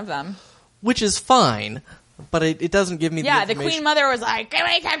made fun of them. Which is fine, but it doesn't give me the Yeah, information. the Queen Mother was like, give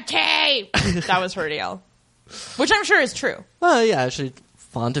me some tea! That was her deal. Which I'm sure is true. Well, yeah, she's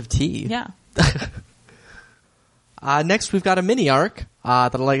fond of tea. Yeah. Next, we've got a mini arc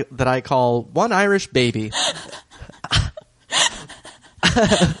that I call One Irish Baby.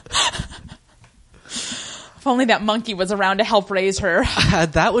 If only that monkey was around to help raise her.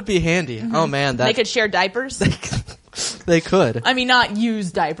 That would be handy. Mm-hmm. Oh, man. They could share diapers. They could. I mean, not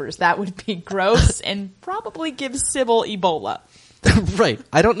use diapers. That would be gross and probably give Sybil Ebola. Right.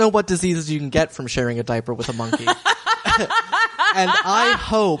 I don't know what diseases you can get from sharing a diaper with a monkey. And I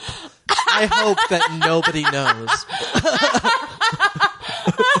hope that nobody knows.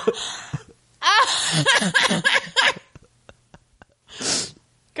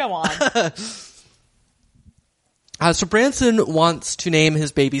 Go on. So Branson wants to name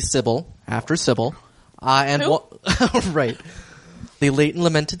his baby Sybil after Sybil. Right. The late and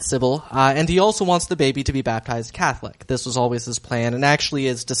lamented Sybil. And he also wants the baby to be baptized Catholic. This was always his plan, and actually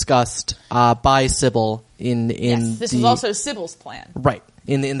is discussed by Sybil in yes, this was also Sybil's plan. Right.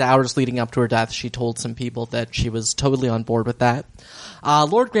 In the hours leading up to her death, she told some people that she was totally on board with that.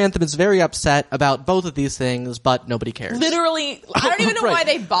 Lord Grantham is very upset about both of these things, but nobody cares. Literally, I don't even know Right. why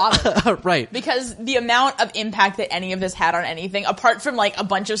they bothered. Right. Because the amount of impact that any of this had on anything, apart from like a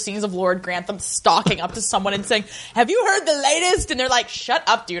bunch of scenes of Lord Grantham stalking up to someone and saying, have you heard the latest? And they're like, shut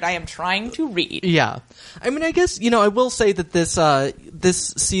up, dude, I am trying to read. Yeah. I mean, I guess, I will say that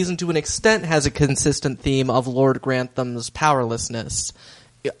this season to an extent has a consistent theme of Lord Grantham's powerlessness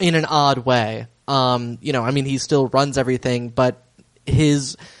in an odd way. I mean, he still runs everything, but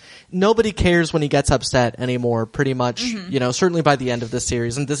nobody cares when he gets upset anymore, pretty much, certainly by the end of this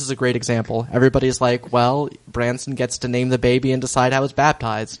series. And this is a great example. Everybody's like, well, Branson gets to name the baby and decide how it's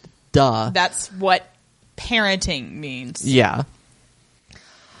baptized. Duh. That's what parenting means. Yeah.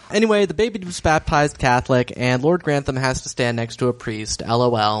 Anyway, the baby was baptized Catholic, and Lord Grantham has to stand next to a priest.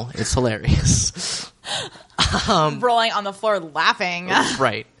 LOL. It's hilarious. Rolling on the floor laughing.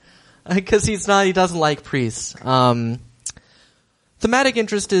 Right. Because he doesn't like priests. Thematic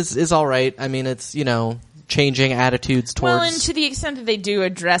interest is alright. I mean, it's, changing attitudes towards... Well, and to the extent that they do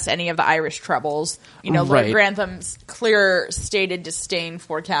address any of the Irish troubles, Lord Right. Grantham's clear stated disdain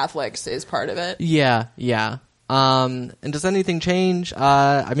for Catholics is part of it. Yeah. And does anything change?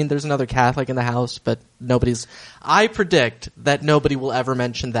 There's another Catholic in the house, but I predict that nobody will ever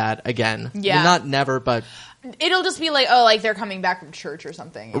mention that again. Yeah. Not never, but... It'll just be like they're coming back from church or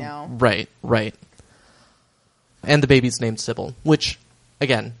something, Right. And the baby's named Sybil, which,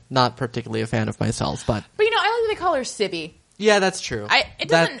 again, not particularly a fan of myself, but... But, I like that they call her Sibby. Yeah, that's true. I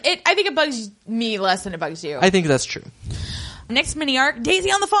think it bugs me less than it bugs you. I think that's true. Next mini arc,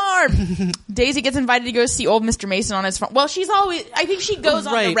 Daisy on the farm. Daisy gets invited to go see old Mr. Mason on his farm. Well, I think she goes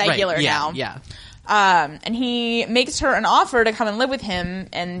on the regular now. Yeah. And he makes her an offer to come and live with him,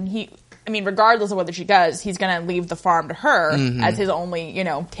 and regardless of whether she does, he's going to leave the farm to her as his only,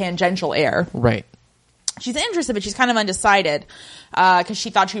 tangential heir. Right. She's interested, but she's kind of undecided because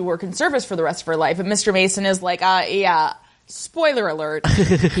she thought she'd work in service for the rest of her life. And Mr. Mason is like, yeah, spoiler alert,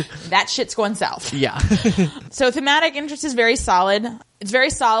 that shit's going south. Yeah. So thematic interest is very solid. It's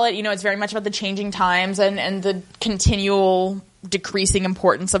very solid. It's very much about the changing times and the continual decreasing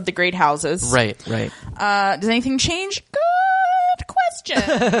importance of the great houses. Right. Does anything change? Good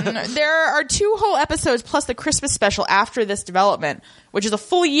question. There are 2 whole episodes plus the Christmas special after this development, which is a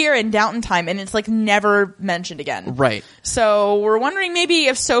full year in Downton time, and it's never mentioned again. Right. So we're wondering maybe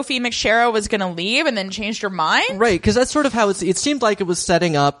if Sophie McSharrow was going to leave and then changed her mind? Right, because that's sort of how it seemed like it was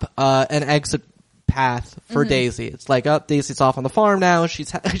setting up an exit path for Daisy. It's like, Daisy's off on the farm now.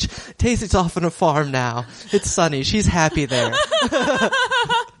 Daisy's off on a farm now. It's sunny. She's happy there.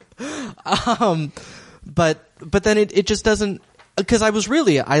 But then it just doesn't... Because I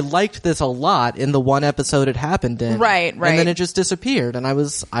liked this a lot in the one episode it happened in. Right. And then it just disappeared, and I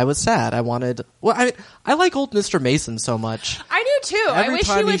was sad. I like old Mr. Mason so much. I do too. I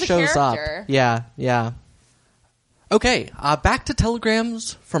wish he was a character. Up. Yeah. Okay, back to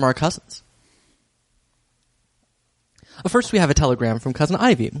telegrams from our cousins. First, we have a telegram from Cousin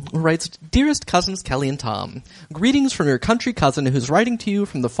Ivy, who writes, Dearest Cousins Kelly and Tom, greetings from your country cousin who's writing to you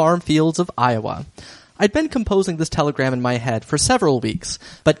from the farm fields of Iowa. I'd been composing this telegram in my head for several weeks,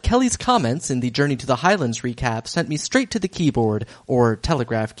 but Kelly's comments in the Journey to the Highlands recap sent me straight to the keyboard, or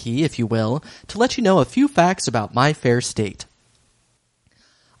telegraph key, if you will, to let you know a few facts about my fair state.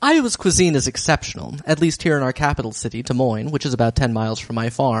 Iowa's cuisine is exceptional, at least here in our capital city, Des Moines, which is about 10 miles from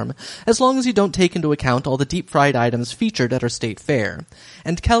my farm, as long as you don't take into account all the deep-fried items featured at our state fair.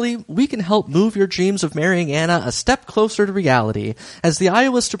 And Kelly, we can help move your dreams of marrying Anna a step closer to reality, as the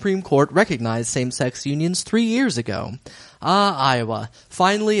Iowa Supreme Court recognized same-sex unions 3 years ago. Ah, Iowa,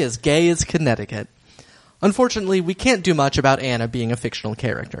 finally as gay as Connecticut. Unfortunately, we can't do much about Anna being a fictional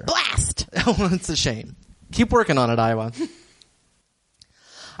character. Blast! Oh, it's a shame. Keep working on it, Iowa.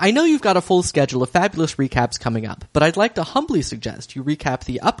 I know you've got a full schedule of fabulous recaps coming up, but I'd like to humbly suggest you recap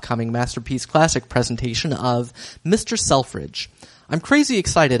the upcoming Masterpiece Classic presentation of Mr. Selfridge. I'm crazy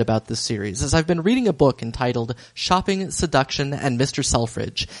excited about this series, as I've been reading a book entitled Shopping, Seduction, and Mr.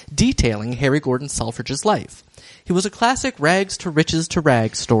 Selfridge, detailing Harry Gordon Selfridge's life. He was a classic rags to riches to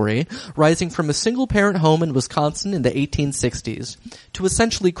rags story, rising from a single-parent home in Wisconsin in the 1860s, to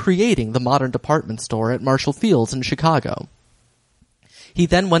essentially creating the modern department store at Marshall Fields in Chicago. He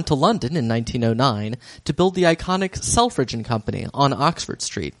then went to London in 1909 to build the iconic Selfridge & Company on Oxford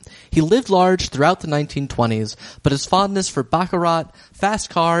Street. He lived large throughout the 1920s, but his fondness for baccarat, fast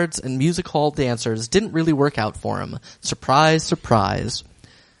cards, and music hall dancers didn't really work out for him. Surprise, surprise.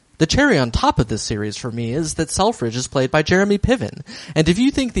 The cherry on top of this series for me is that Selfridge is played by Jeremy Piven, and if you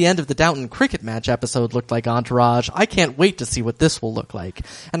think the end of the Downton cricket match episode looked like Entourage, I can't wait to see what this will look like,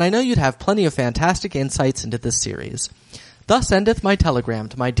 and I know you'd have plenty of fantastic insights into this series. Thus endeth my telegram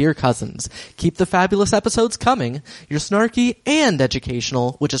to my dear cousins. Keep the fabulous episodes coming. You're snarky and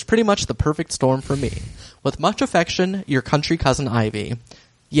educational, which is pretty much the perfect storm for me. With much affection, your country cousin Ivy.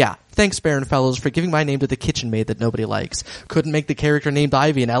 Yeah, thanks Baron Fellows for giving my name to the kitchen maid that nobody likes. Couldn't make the character named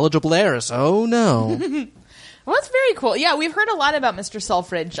Ivy an eligible heiress. Oh no. Well, that's very cool. Yeah, we've heard a lot about Mr.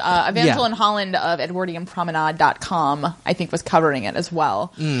 Selfridge. Evangeline Holland of EdwardianPromenade.com, I think, was covering it as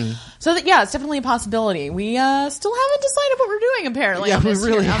well. So, it's definitely a possibility. We still haven't decided what we're doing, apparently, yeah, on this, we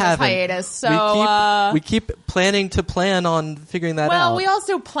really haven't. Hiatus. So, we keep planning to plan on figuring that out. Well, we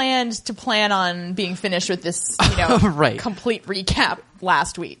also planned to plan on being finished with this, right. complete recap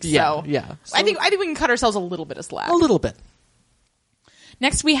last week. Yeah, so, yeah. So, I think we can cut ourselves a little bit of slack. A little bit.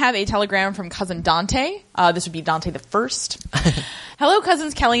 Next, we have a telegram from Cousin Dante. This would be Dante the First. Hello,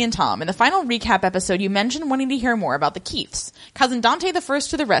 Cousins Kelly and Tom. In the final recap episode, you mentioned wanting to hear more about the Keiths. Cousin Dante the First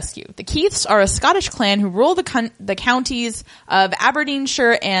to the rescue. The Keiths are a Scottish clan who rule the counties of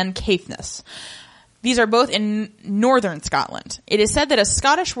Aberdeenshire and Caithness. These are both in northern Scotland. It is said that a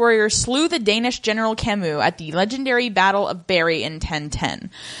Scottish warrior slew the Danish general Camus at the legendary Battle of Barry in 1010.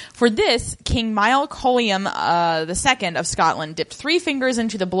 For this, King Mael Colliam II of Scotland dipped 3 fingers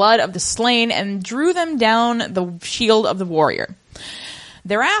into the blood of the slain and drew them down the shield of the warrior.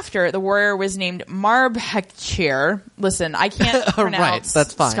 Thereafter, the warrior was named Marbhachir. Listen, I can't pronounce right,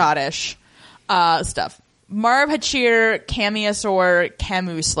 that's fine. Scottish stuff. Marbhachir Camiasaur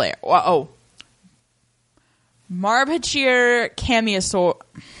Camus Slayer. Marbhachir Camiasaur.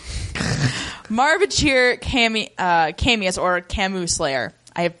 Marbhachir Camius or Camus Slayer.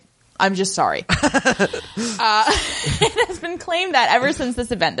 I'm just sorry. It has been claimed that ever since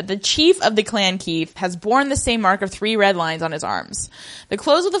this event, that the chief of the clan Keith has borne the same mark of 3 red lines on his arms. The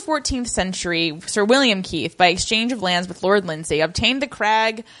close of the 14th century, Sir William Keith, by exchange of lands with Lord Lindsay, obtained the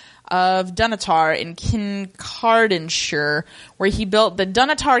crag of Dunatar in Kincardineshire, where he built the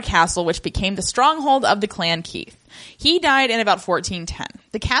Dunatar Castle, which became the stronghold of the clan Keith. He died in about 1410.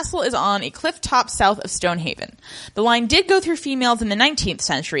 The castle is on a cliff top south of Stonehaven. The line did go through females in the 19th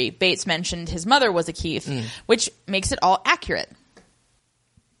century. Bates mentioned his mother was a Keith, which makes it all accurate.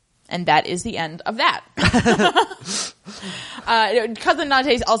 And that is the end of that. Cousin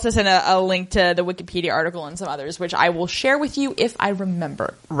Dante also sent a link to the Wikipedia article and some others, which I will share with you if I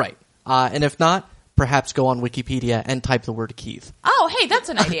remember. Right. And if not, perhaps go on Wikipedia and type the word Keith. Oh, hey, that's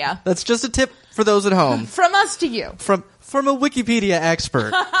an idea. That's just a tip for those at home. From us to you. From a Wikipedia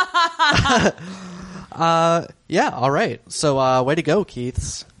expert. Yeah, all right. So, way to go,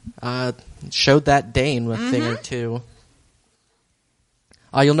 Keiths. Showed that Dane a thing or two.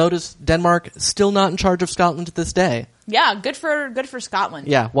 You'll notice Denmark still not in charge of Scotland to this day. Yeah, good for Scotland.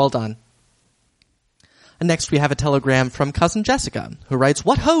 Yeah, well done. And next we have a telegram from Cousin Jessica, who writes,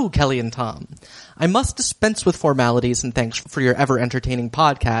 "What ho, Kelly and Tom. I must dispense with formalities and thanks for your ever-entertaining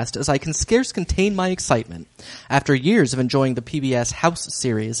podcast, as I can scarce contain my excitement. After years of enjoying the PBS House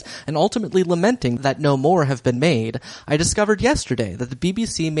series, and ultimately lamenting that no more have been made, I discovered yesterday that the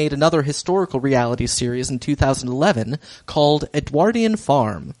BBC made another historical reality series in 2011 called Edwardian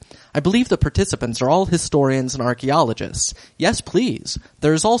Farm. I believe the participants are all historians and archaeologists. Yes, please.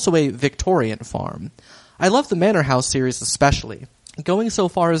 There is also a Victorian Farm. I love the Manor House series especially, going so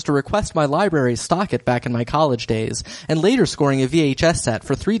far as to request my library stock it back in my college days, and later scoring a VHS set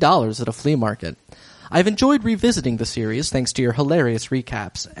for $3 at a flea market. I've enjoyed revisiting the series thanks to your hilarious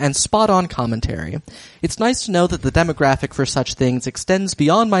recaps and spot-on commentary. It's nice to know that the demographic for such things extends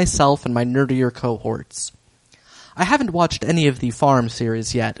beyond myself and my nerdier cohorts. I haven't watched any of the Farm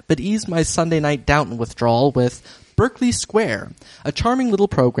series yet, but eased my Sunday night Downton withdrawal with Berkeley Square, a charming little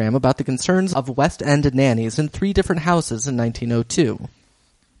program about the concerns of West End nannies in 3 different houses in 1902.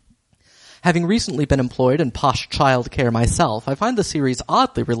 Having recently been employed in posh childcare myself, I find the series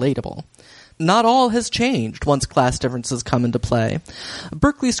oddly relatable. Not all has changed once class differences come into play.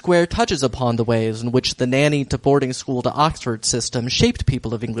 Berkeley Square touches upon the ways in which the nanny to boarding school to Oxford system shaped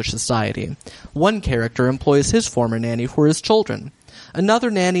people of English society. One character employs his former nanny for his children.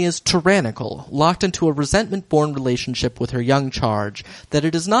 Another nanny is tyrannical, locked into a resentment-born relationship with her young charge that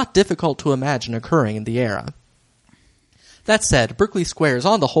it is not difficult to imagine occurring in the era. That said, Berkeley Square is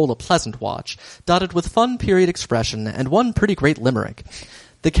on the whole a pleasant watch, dotted with fun period expression and one pretty great limerick.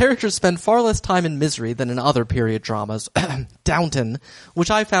 The characters spend far less time in misery than in other period dramas, Downton,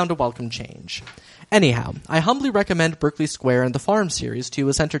 which I found a welcome change. Anyhow, I humbly recommend Berkeley Square and the Farm series to you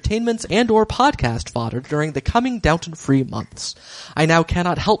as entertainments and or podcast fodder during the coming Downton-free months. I now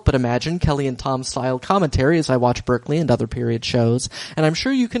cannot help but imagine Kelly and Tom-style commentary as I watch Berkeley and other period shows, and I'm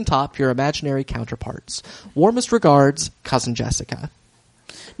sure you can top your imaginary counterparts. Warmest regards, Cousin Jessica."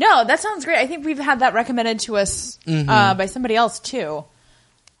 No, that sounds great. I think we've had that recommended to us by somebody else, too.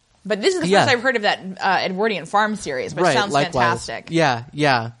 But this is the first I've heard of that Edwardian Farm series, which sounds fantastic. Yeah.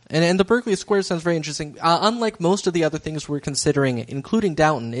 And the Berkeley Square sounds very interesting. Unlike most of the other things we're considering, including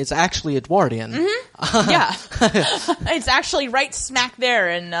Downton, it's actually Edwardian. Yeah. It's actually right smack there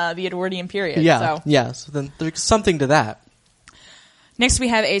in the Edwardian period. Yeah, so then there's something to that. Next, we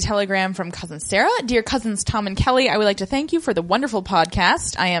have a telegram from Cousin Sarah. "Dear Cousins Tom and Kelly, I would like to thank you for the wonderful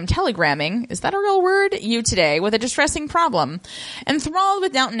podcast. I am telegramming, is that a real word? You today with a distressing problem. Enthralled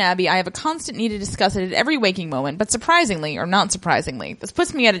with Downton Abbey, I have a constant need to discuss it at every waking moment, but surprisingly, or not surprisingly, this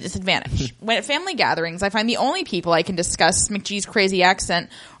puts me at a disadvantage. When at family gatherings, I find the only people I can discuss McGee's crazy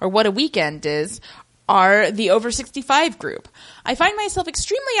accent or what a weekend is are the over 65 group. I find myself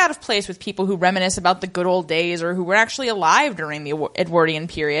extremely out of place with people who reminisce about the good old days or who were actually alive during the Edwardian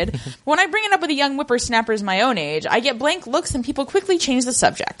period. When I bring it up with the young whippersnappers my own age, I get blank looks and people quickly change the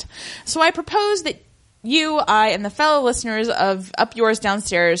subject. So I propose that you, I, and the fellow listeners of Up Yours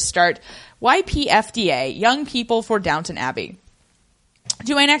Downstairs start YPFDA, Young People for Downton Abbey.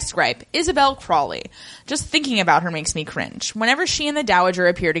 To my next gripe, Isabel Crawley. Just thinking about her makes me cringe. Whenever she and the Dowager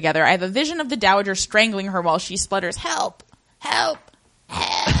appear together, I have a vision of the Dowager strangling her while she splutters, "Help! Help!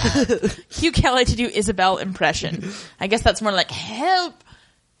 Help!" Cue Kelly to do Isabel impression. I guess that's more like, "Help!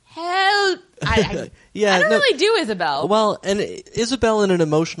 Help!" I don't really do Isabel. Well, and Isabel in an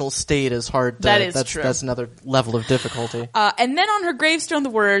emotional state is hard to... That is true. That's another level of difficulty. And then on her gravestone,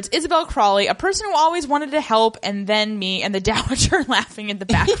 the words, Isabel Crawley, a person who always wanted to help, and then me and the Dowager laughing in the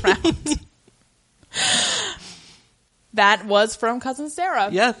background. That was from Cousin Sarah.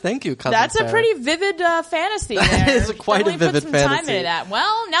 Yeah, thank you, Cousin That's Sarah. a pretty vivid fantasy there. That is quite a vivid put some fantasy. time into that.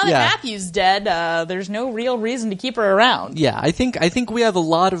 Well, now that Matthew's dead, there's no real reason to keep her around. Yeah, I think we have a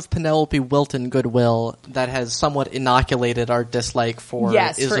lot of Penelope Wilton goodwill that has somewhat inoculated our dislike for Isabel.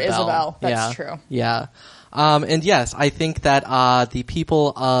 Yes, for Isabel. That's true. Yeah. And yes, I think that the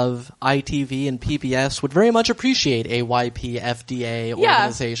people of ITV and PBS would very much appreciate a YPFDA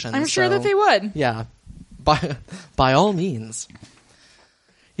organization. I'm sure that they would. Yeah. By all means.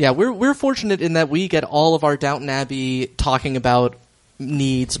 Yeah, we're fortunate in that we get all of our Downton Abbey talking about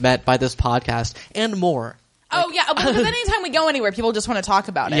needs met by this podcast and more. Oh, yeah. But anytime we go anywhere, people just want to talk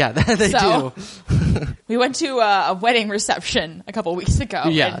about it. Yeah, they do. We went to a wedding reception a couple weeks ago,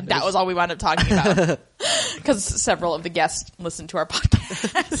 and that was all we wound up talking about. Because several of the guests listened to our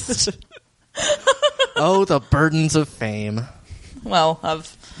podcast. Oh, the burdens of fame. Well,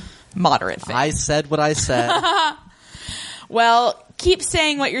 of moderate fame. I said what I said. Well, keep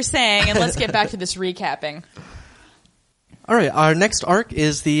saying what you're saying, and let's get back to this recapping. All right, our next arc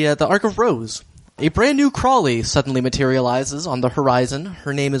is the arc of Rose. A brand new Crawley suddenly materializes on the horizon.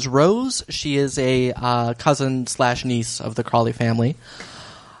 Her name is Rose. She is a cousin/niece of the Crawley family.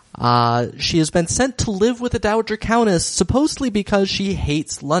 She has been sent to live with the Dowager Countess, supposedly because she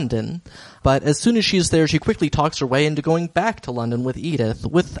hates London. But as soon as she's there, she quickly talks her way into going back to London with Edith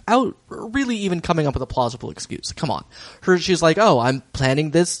without really even coming up with a plausible excuse. Come on. She's like, "Oh, I'm planning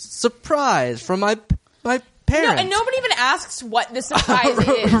this surprise from my parents." No, and nobody even asks what the surprise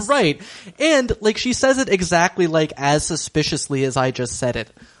is. Right. And, she says it exactly, as suspiciously as I just said it.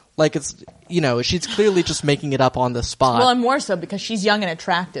 It's, she's clearly just making it up on the spot. Well, and more so because she's young and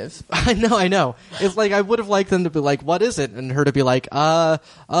attractive. I know. It's I would have liked them to be like, "What is it?" And her to be like, a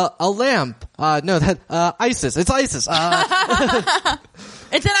lamp. No, ISIS. It's ISIS.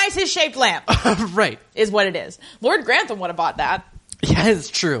 It's an ISIS-shaped lamp. Right. Is what it is. Lord Grantham would have bought that. Yeah, it's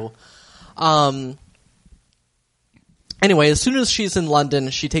true. Anyway, as soon as she's in London,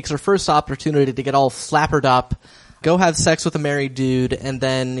 she takes her first opportunity to get all flappered up, go have sex with a married dude, and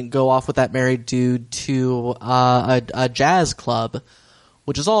then go off with that married dude to a jazz club,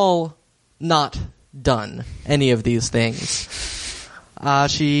 which is all not done, any of these things.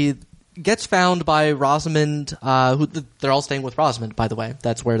 She gets found by Rosamund, they're all staying with Rosamund, by the way.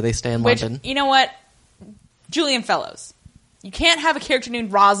 That's where they stay in London. You know what? Julian Fellows. You can't have a character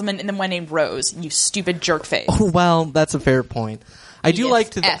named Rosamund and then one named Rose, you stupid jerkface. Oh, well, that's a fair point. I do like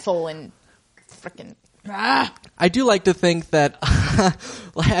to... Ethel and frickin'... I do like to think that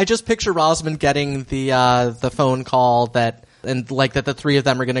I just picture Rosamund getting the phone call that the three of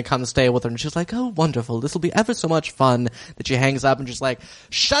them are going to come stay with her, and she's like, "Oh, wonderful! This will be ever so much fun." That she hangs up and just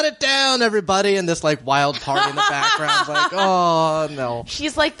 "Shut it down, everybody!" And this wild party in the background, oh no.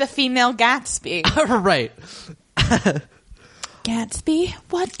 She's like the female Gatsby, right? Gatsby?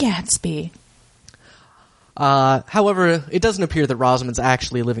 What Gatsby? However, it doesn't appear that Rosamund's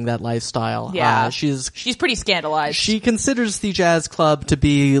actually living that lifestyle. Yeah. She's pretty scandalized. She considers the jazz club to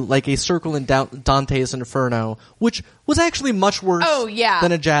be like a circle in Dante's Inferno, which was actually much worse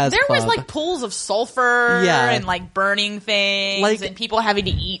than a jazz club. There was pools of sulfur and burning things and people having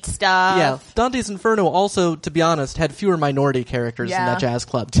to eat stuff. Yeah. Dante's Inferno also, to be honest, had fewer minority characters than that jazz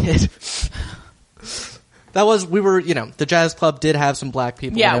club did. The jazz club did have some black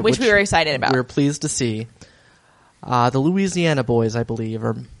people in it, which we were excited about. We were pleased to see. The Louisiana Boys, I believe,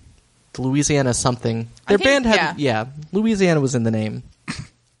 or the Louisiana something. Their band had, Louisiana was in the name.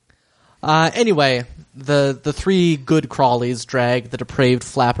 Anyway, the three good Crawleys drag the depraved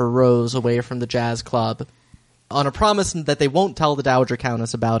flapper Rose away from the jazz club on a promise that they won't tell the Dowager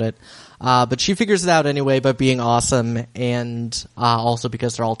Countess about it. But she figures it out anyway by being awesome and also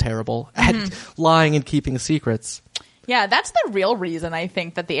because they're all terrible at lying and keeping secrets. Yeah, that's the real reason I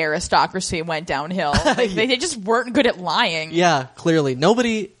think that the aristocracy went downhill. Like, they just weren't good at lying. Yeah, clearly.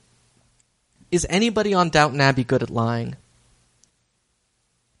 Is anybody on Downton Abbey good at lying?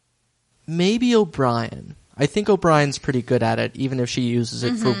 Maybe O'Brien. I think O'Brien's pretty good at it, even if she uses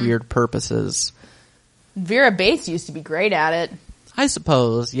it for weird purposes. Vera Bates used to be great at it. I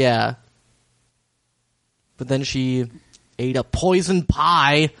suppose, yeah. But then she ate a poison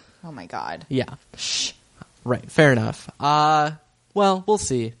pie. Oh my god. Yeah. Right, fair enough. Well, we'll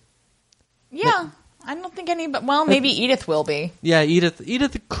see. Yeah. I don't think anybody... Well, maybe Edith will be. Yeah,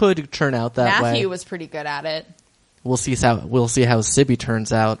 Edith could turn out that way. Matthew was pretty good at it. We'll see how Sibby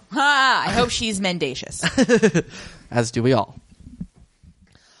turns out. Ha! I hope she's mendacious. As do we all.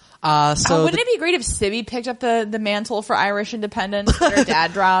 Wouldn't it be great if Sibby picked up the mantle for Irish independence that her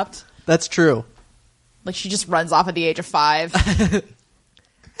dad dropped? That's true. Like, she just runs off at the age of 5.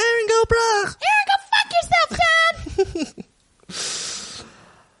 Aaron, go, bruh! Aaron, go fuck yourself,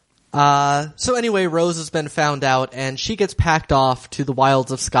 Dad! So anyway, Rose has been found out, and she gets packed off to the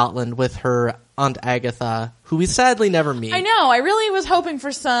wilds of Scotland with her Aunt Agatha, who we sadly never meet. I know, I really was hoping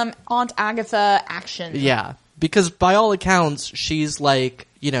for some Aunt Agatha action. Yeah, because by all accounts, she's like,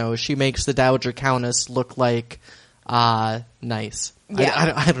 she makes the Dowager Countess look like, nice.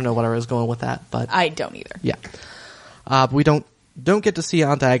 Yeah. I don't know what I was going with that, but... I don't either. Yeah. But we don't get to see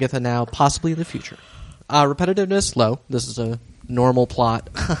Aunt Agatha now, possibly in the future. Repetitiveness, low. This is a normal plot.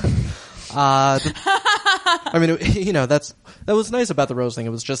 I mean, that was nice about the Rose thing. It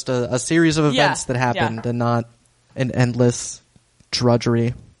was just a series of events that happened and not an endless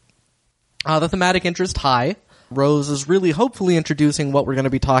drudgery. The thematic interest, high. Rose is really hopefully introducing what we're going to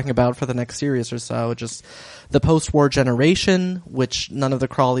be talking about for the next series or so. Just the post-war generation, which none of the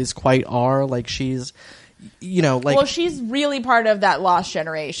Crawleys quite are. Like, she's, Well, she's really part of that lost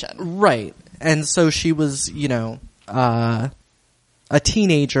generation. Right. And so she was, a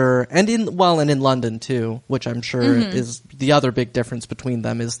teenager, and in London too, which I'm sure is the other big difference between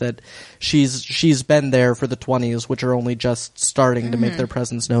them, is that she's been there for the 20s, which are only just starting to make their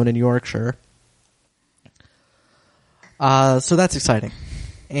presence known in Yorkshire. So that's exciting.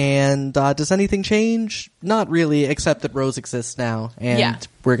 And does anything change? Not really, except that Rose exists now, and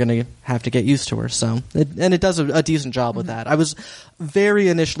we're going to have to get used to her. So, it does a decent job with that. I was very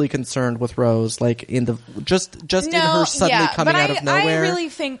initially concerned with Rose, like in the just in her suddenly coming out of nowhere.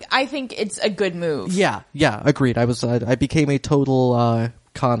 I think it's a good move. Yeah, agreed. I became a total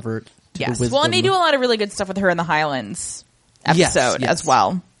convert. To the wisdom. Well, and they do a lot of really good stuff with her in the Highlands episode as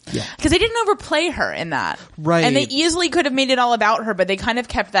well. Yeah. Because they didn't overplay her in that. Right. And they easily could have made it all about her, but they kind of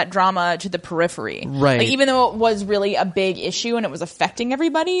kept that drama to the periphery. Right. Like, even though it was really a big issue and it was affecting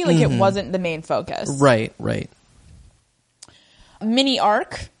everybody, like, it wasn't the main focus. Right. Mini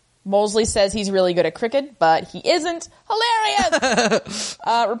arc. Molesley says he's really good at cricket, but he isn't. Hilarious!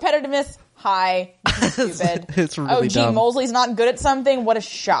 Repetitiveness. Hi. Stupid. It's really dumb. Molesley's not good at something? What a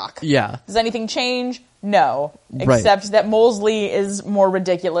shock. Yeah. Does anything change? No. Right. Except that Molesley is more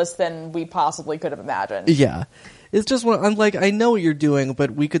ridiculous than we possibly could have imagined. Yeah. It's just, I'm like, I know what you're doing,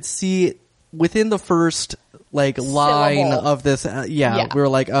 but we could see within the first, like, line syllable of this, we were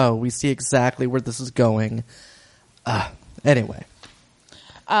like, oh, we see exactly where this is going. Anyway.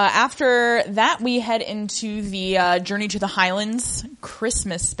 After that, we head into the Journey to the Highlands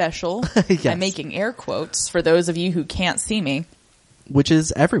Christmas special. Yes. I'm making air quotes for those of you who can't see me. Which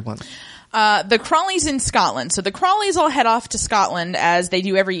is everyone. The Crawleys in Scotland. So the Crawleys all head off to Scotland as they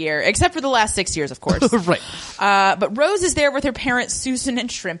do every year, except for the last 6 years, of course. Right. But Rose is there with her parents, Susan and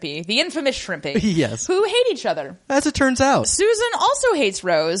Shrimpy, the infamous Shrimpy. Yes. Who hate each other. As it turns out. Susan also hates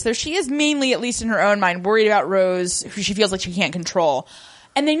Rose, though she is mainly, at least in her own mind, worried about Rose, who she feels like she can't control.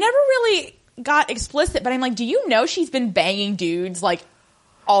 And they never really got explicit, but I'm like, do you know she's been banging dudes, like,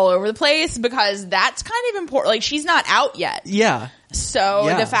 all over the place? Because that's kind of important. Like, she's not out yet. Yeah.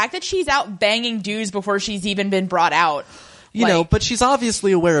 So the fact that she's out banging dudes before she's even been brought out. But she's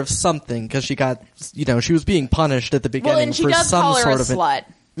obviously aware of something because she got, she was being punished at the beginning well, and she for does some call her sort a of slut.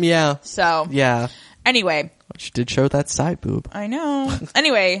 Yeah. So. Yeah. Anyway. She did show that side boob. I know.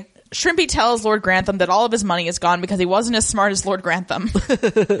 Anyway, Shrimpy tells Lord Grantham that all of his money is gone because he wasn't as smart as Lord Grantham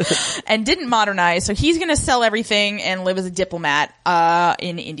and didn't modernize. So he's going to sell everything and live as a diplomat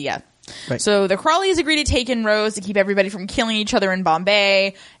in India. Right. So the Crawleys agree to take in Rose to keep everybody from killing each other in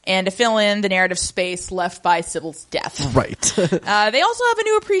Bombay and to fill in the narrative space left by Sybil's death. Right. They also have a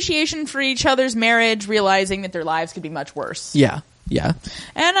new appreciation for each other's marriage, realizing that their lives could be much worse. Yeah. Yeah.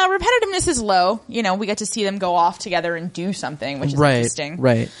 And repetitiveness is low. You know, we get to see them go off together and do something, which is interesting.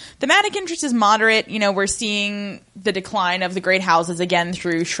 Right. Thematic interest is moderate. You know, we're seeing the decline of the great houses again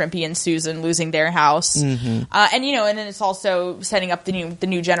through Shrimpy and Susan losing their house. Mm-hmm. And, you know, and then it's also setting up the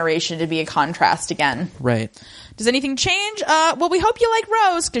new generation to be a contrast again. Right. Does anything change? Well, we hope you like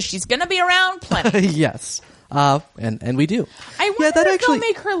Rose, because she's going to be around plenty. Yes. And we do. I wonder if they'll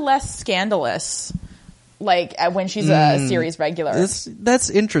make her less scandalous. Like when she's a series regular. That's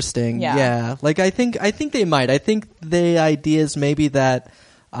interesting. Yeah. Like I think they might. I think the idea is maybe that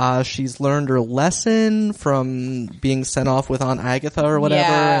she's learned her lesson from being sent off with Aunt Agatha or whatever,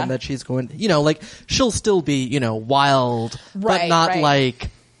 and that she's going. You know, like she'll still be, you know, wild, but not like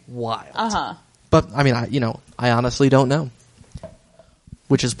wild. But I mean, I honestly don't know,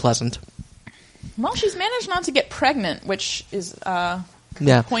 which is pleasant. Well, she's managed not to get pregnant, which is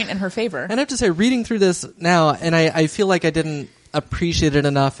point in her favor. And I have to say, reading through this now, and I feel like I didn't appreciate it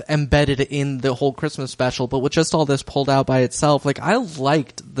enough embedded in the whole Christmas special, but with just all this pulled out by itself, like I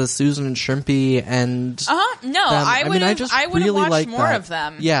liked the Susan and Shrimpy and no, I would have really watched more of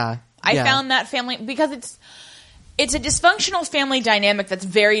them. Yeah. I found that family, because it's a dysfunctional family dynamic that's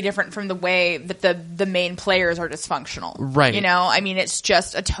very different from the way that the main players are dysfunctional. Right. You know, I mean, it's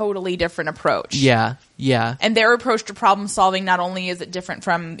just a totally different approach. Yeah. Yeah. And their approach to problem solving, not only is it different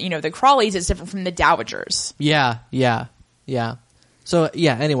from, you know, the Crawleys, it's different from the Dowagers. Yeah. Yeah. Yeah. So,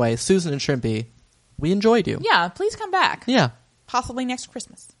 yeah, anyway, Susan and Shrimpy, we enjoyed you. Yeah, please come back. Yeah. Possibly next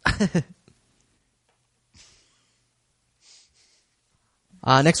Christmas.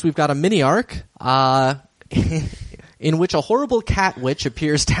 Next, we've got a mini arc. In which a horrible cat witch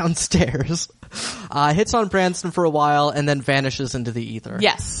appears downstairs, hits on Branson for a while, and then vanishes into the ether.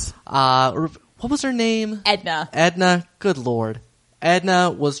 Yes. What was her name? Edna. Edna. Good Lord.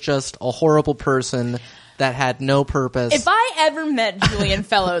 Edna was just a horrible person that had no purpose. If I ever met Julian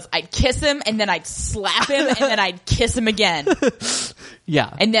Fellows, I'd kiss him, and then I'd slap him, and then I'd kiss him again.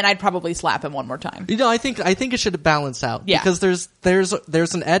 Yeah. And then I'd probably slap him one more time. You know, I think it should balance out. Yeah. Because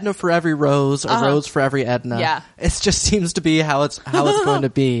there's an Edna for every Rose, a Rose for every Edna. Yeah. It just seems to be how it's going to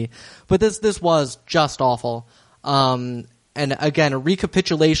be. But this was just awful. And again, a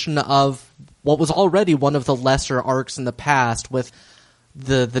recapitulation of what was already one of the lesser arcs in the past with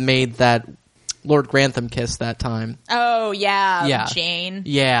the maid that Lord Grantham kissed that time. Oh, yeah. Jane.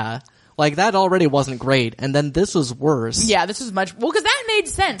 Yeah. Like, that already wasn't great, and then this was worse. Yeah, this was much... Well, because that made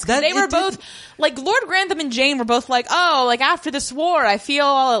sense. Because they were both... Like, Lord Grantham and Jane were both like, oh, like, after this war, I feel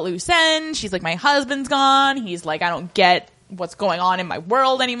all at loose ends. She's like, my husband's gone. He's like, I don't get what's going on in my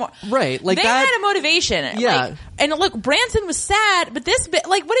world anymore. Right. Like, they had a motivation. Yeah. Like, and look, Branson was sad, but this bit...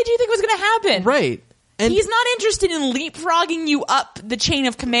 Like, what did you think was going to happen? Right. And he's not interested in leapfrogging you up the chain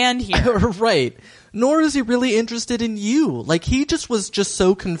of command here. Right. Nor is he really interested in you. Like, he just was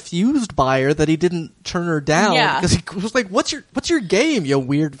so confused by her that he didn't turn her down. Yeah. Because he was like, what's your game, you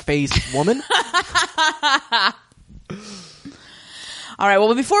weird-faced woman? All right,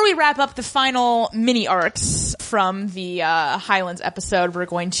 well, before we wrap up the final mini arcs from the Highlands episode, we're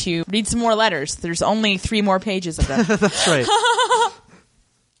going to read some more letters. There's only 3 more pages of them. That's right.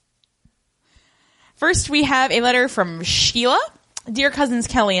 First, we have a letter from Sheila. Dear cousins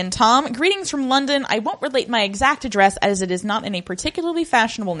Kelly and Tom, greetings from London. I won't relate my exact address as it is not in a particularly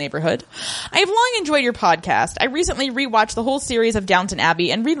fashionable neighborhood. I have long enjoyed your podcast. I recently rewatched the whole series of Downton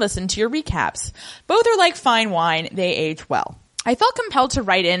Abbey and re-listened to your recaps. Both are like fine wine. They age well. I felt compelled to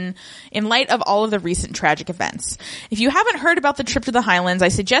write in light of all of the recent tragic events. If you haven't heard about the trip to the Highlands, I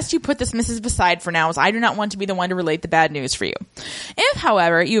suggest you put this missive aside for now, as I do not want to be the one to relate the bad news for you. If,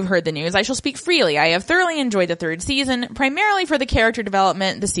 however, you have heard the news, I shall speak freely. I have thoroughly enjoyed the 3rd season, primarily for the character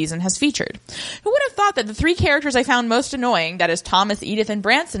development the season has featured. Who would have thought that the 3 characters I found most annoying, that is Thomas, Edith, and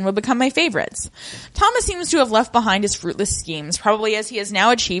Branson, would become my favorites? Thomas seems to have left behind his fruitless schemes, probably as he has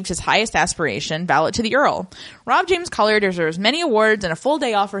now achieved his highest aspiration, valet to the Earl. Rob James Collier deserves many awards and a full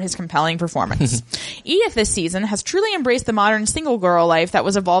day off for his compelling performance. Edith this season has truly embraced the modern single girl life that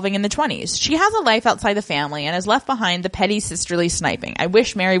was evolving in the 20s. She has a life outside the family and has left behind the petty sisterly sniping. I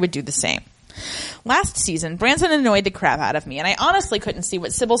wish Mary would do the same. Last season, Branson annoyed the crap out of me, and I honestly couldn't see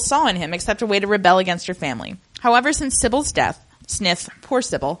what Sybil saw in him except a way to rebel against her family. However, since Sybil's death, sniff, poor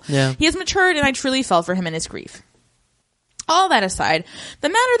Sybil, he has matured and I truly felt for him in his grief. All that aside, the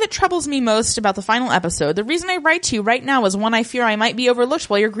matter that troubles me most about the final episode, the reason I write to you right now is one I fear I might be overlooked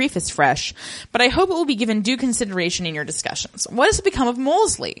while your grief is fresh, but I hope it will be given due consideration in your discussions. What has become of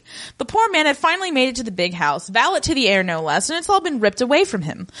Molesley? The poor man had finally made it to the big house, valet to the heir no less, and it's all been ripped away from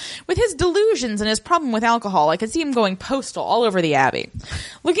him. With his delusions and his problem with alcohol, I could see him going postal all over the Abbey.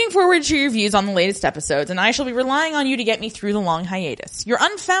 Looking forward to your views on the latest episodes, and I shall be relying on you to get me through the long hiatus. Your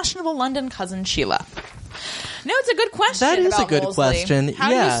unfashionable London cousin, Sheila. No, it's a good question. That is about a good Molesley. question. How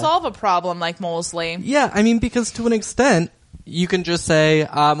do you solve a problem like Molesley? Yeah, I mean, because to an extent, you can just say,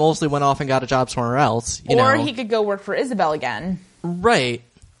 Molesley went off and got a job somewhere else. Or he could go work for Isabel again. Right.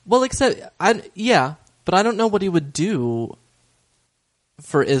 Well, except, but I don't know what he would do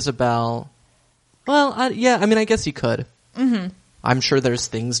for Isabel. Well, I guess he could. Mm-hmm. I'm sure there's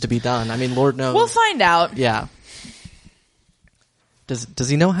things to be done. I mean, Lord knows. We'll find out. Yeah. Does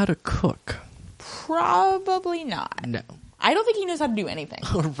he know how to cook? Probably not. No. I don't think he knows how to do anything.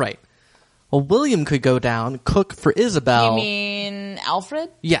 Right. Well, William could go down, cook for Isabel. You mean Alfred?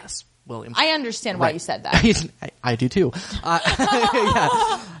 Yes, William. I understand why you said that. I do too.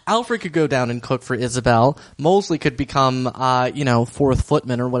 Yeah. Alfred could go down and cook for Isabel. Molesley could become, fourth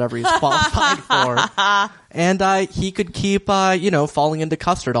footman or whatever he's qualified for. And he could keep, falling into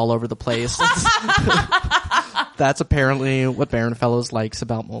custard all over the place. That's apparently what Baron Fellows likes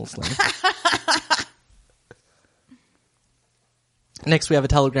about Molesley. Next, we have a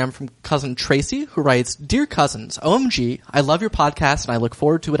telegram from cousin Tracy, who writes, Dear cousins, OMG, I love your podcast and I look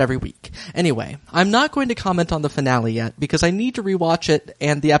forward to it every week. Anyway, I'm not going to comment on the finale yet because I need to rewatch it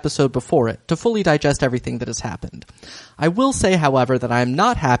and the episode before it to fully digest everything that has happened. I will say, however, that I am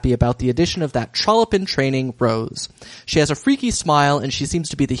not happy about the addition of that trollop in training, Rose. She has a freaky smile and she seems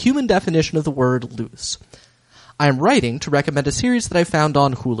to be the human definition of the word loose. I am writing to recommend a series that I found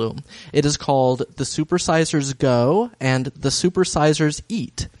on Hulu. It is called The Supersizers Go and The Supersizers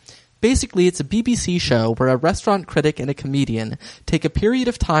Eat. Basically, it's a BBC show where a restaurant critic and a comedian take a period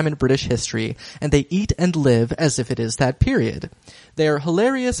of time in British history and they eat and live as if it is that period. They are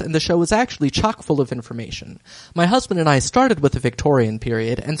hilarious and the show is actually chock full of information. My husband and I started with the Victorian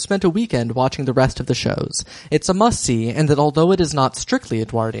period and spent a weekend watching the rest of the shows. It's a must-see, and that although it is not strictly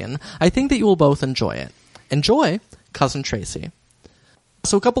Edwardian, I think that you will both enjoy it. Enjoy, Cousin Tracy.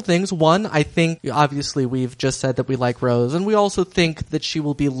 So a couple things. One, I think, obviously, we've just said that we like Rose, and we also think that she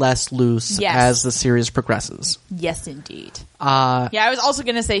will be less loose as the series progresses. Yes, indeed. I was also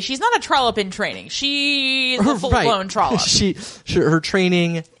going to say, she's not a trollop in training. She's a full-blown trollop. Her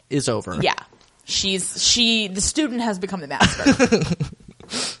training is over. Yeah. The student has become the master.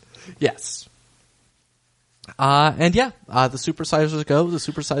 Yes. The Supersizers Go, the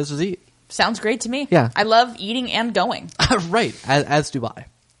Supersizers Eat. Sounds great to me. Yeah. I love eating and going. Right. As do I.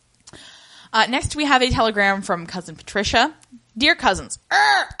 Next, we have a telegram from cousin Patricia. Dear cousins,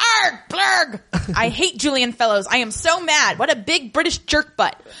 blurg! I hate Julian Fellows. I am so mad. What a big British jerk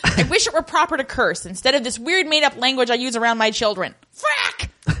butt. I wish it were proper to curse instead of this weird made-up language I use around my children. Frack!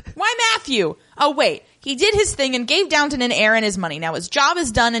 Why Matthew? Oh, wait. He did his thing and gave Downton an heir and his money. Now his job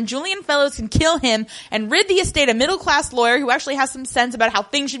is done and Julian Fellows can kill him and rid the estate a middle-class lawyer who actually has some sense about how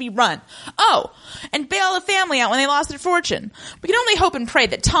things should be run. Oh, and bail the family out when they lost their fortune. We can only hope and pray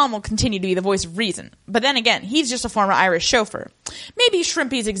that Tom will continue to be the voice of reason. But then again, he's just a former Irish chauffeur. Maybe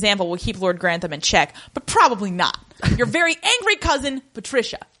Shrimpy's example will keep Lord Grantham in check, but probably not. Your very angry cousin,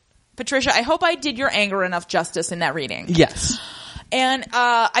 Patricia. Patricia, I hope I did your anger enough justice in that reading. Yes. And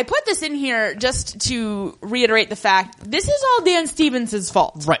I put this in here just to reiterate the fact, this is all Dan Stevens'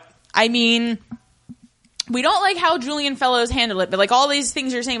 fault. Right. I mean, we don't like how Julian Fellows handled it, but like all these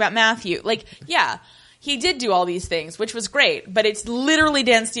things you're saying about Matthew, like, yeah, he did do all these things, which was great, but it's literally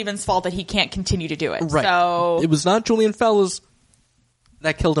Dan Stevens' fault that he can't continue to do it. Right. So it was not Julian Fellows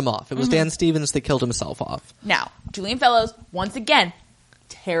that killed him off. It was Dan Stevens that killed himself off. Now, Julian Fellows, once again,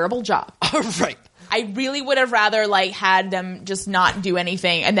 terrible job. Right. I really would have rather had them just not do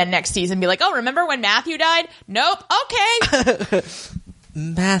anything and then next season be like, oh, remember when Matthew died? Nope. Okay.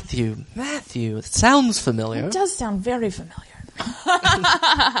 Matthew. It sounds familiar. It does sound very familiar.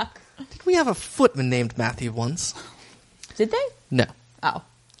 Did we have a footman named Matthew once? Did they? No. Oh.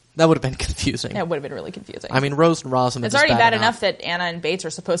 That would have been confusing. That would have been really confusing. I mean, Rose and Rosamund. It's already bad enough that Anna and Bates are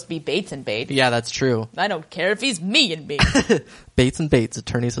supposed to be Bates and Bates. Yeah, that's true. I don't care if he's me and Bates. Bates and Bates,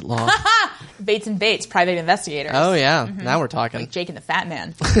 attorneys at law. Bates and Bates, private investigators. Oh, yeah. Mm-hmm. Now we're talking. Like Jake and the Fat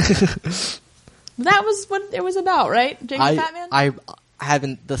Man. That was what it was about, right? Jake and the Fat Man? I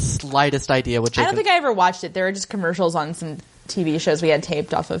haven't the slightest idea what Jake I don't think I ever watched it. There were just commercials on some TV shows we had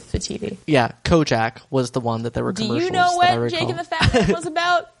taped off of the TV. Yeah, Kojak was the one that there were commercials. Do you know what Jake and the Fat Man was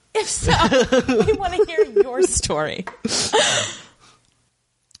about? If so, we want to hear your story.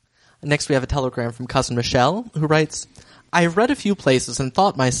 Next, we have a telegram from Cousin Michelle, who writes, I have read a few places and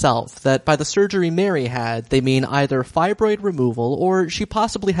thought myself that by the surgery Mary had, they mean either fibroid removal or she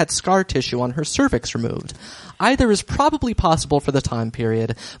possibly had scar tissue on her cervix removed. Either is probably possible for the time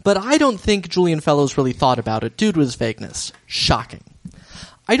period, but I don't think Julian Fellows really thought about it due to his vagueness. Shocking.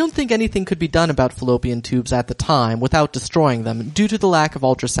 I don't think anything could be done about fallopian tubes at the time without destroying them due to the lack of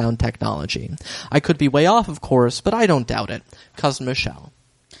ultrasound technology. I could be way off, of course, but I don't doubt it. Cousin Michelle.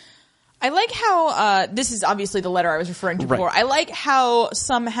 I like how, this is obviously the letter I was referring to before. I like how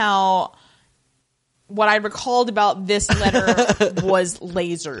somehow what I recalled about this letter was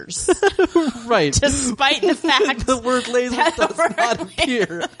lasers. Right. Despite the fact the word laser does not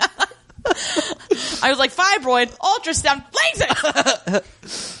appear. I was like, fibroid, ultrasound,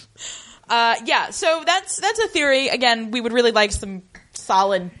 lasers! Yeah, so that's a theory. Again, we would really like some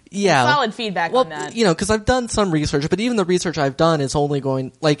solid feedback on that. You know, because I've done some research, but even the research I've done is only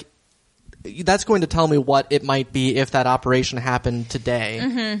going, like, that's going to tell me what it might be if that operation happened today.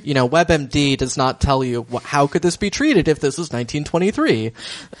 Mm-hmm. You know, WebMD does not tell you how could this be treated if this is 1923.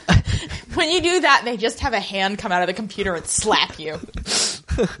 When you do that, they just have a hand come out of the computer and slap you.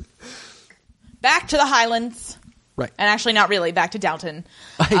 Back to the Highlands. Right. And actually not really, back to Downton.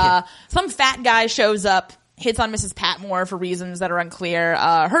 Yeah. Some fat guy shows up, hits on Mrs. Patmore for reasons that are unclear.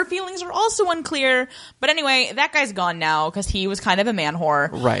 Her feelings are also unclear. But anyway, that guy's gone now because he was kind of a man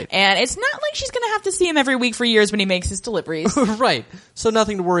whore. Right. And it's not like she's going to have to see him every week for years when he makes his deliveries. Right. So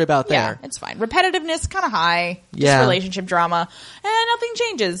nothing to worry about there. Yeah, it's fine. Repetitiveness, kind of high. Yeah. Just relationship drama. And nothing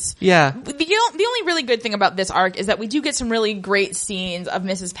changes. Yeah. The only really good thing about this arc is that we do get some really great scenes of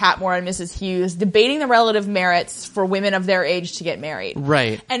Mrs. Patmore and Mrs. Hughes debating the relative merits for women of their age to get married.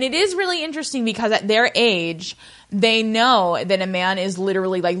 Right. And it is really interesting because at their age, they know that a man is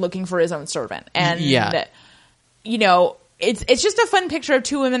literally like looking for his own servant. And, you know, it's just a fun picture of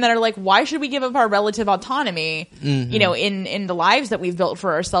two women that are like, why should we give up our relative autonomy, you know, in the lives that we've built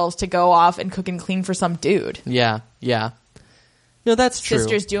for ourselves to go off and cook and clean for some dude? Yeah. Yeah. No, that's true.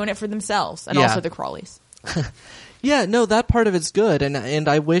 Sisters doing it for themselves and also the Crawleys. Yeah, no, that part of it's good. And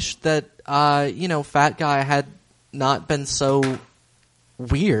I wish that, you know, fat guy had not been so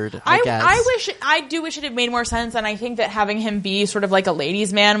weird, I guess. I do wish it had made more sense, and I think that having him be sort of like a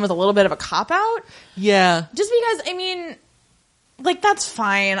ladies' man was a little bit of a cop-out. Yeah. Just because, I mean, like, that's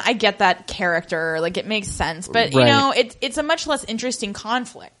fine. I get that character. Like, it makes sense. But, you know, it's a much less interesting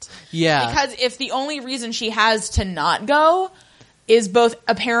conflict. Yeah. Because if the only reason she has to not go is both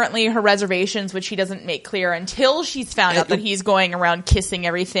apparently her reservations, which she doesn't make clear until she's found out that he's going around kissing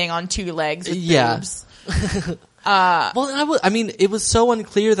everything on two legs with boobs. Well, I mean, it was so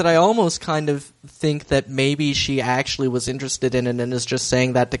unclear that I almost kind of think that maybe she actually was interested in it and is just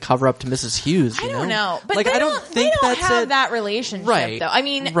saying that to cover up to Mrs. Hughes. I don't know, but like, they I don't think they don't that's have it. that relationship, Right. though. I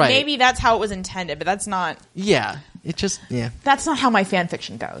mean, maybe that's how it was intended, but that's not. Yeah, it just That's not how my fan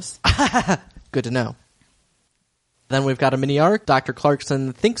fiction goes. Good to know. Then we've got a mini arc. Dr.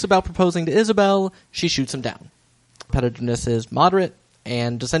 Clarkson thinks about proposing to Isabel. She shoots him down. Competitiveness is moderate.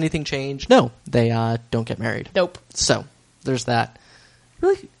 And does anything change? No, they don't get married. Nope. So there's that.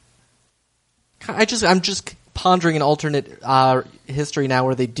 Really, I'm just pondering an alternate history now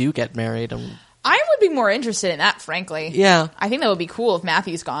where they do get married. I would be more interested in that, frankly. Yeah, I think that would be cool if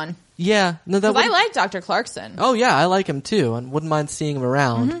Matthew's gone. Yeah, no, that I like Dr. Clarkson. Oh yeah, I like him too, and wouldn't mind seeing him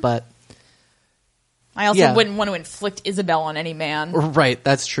around. But I also wouldn't want to inflict Isabel on any man. Right,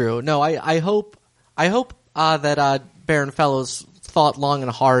 that's true. No, I hope that Baron Fellows thought long and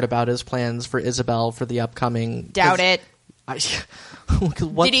hard about his plans for Isabel for the upcoming. Doubt it.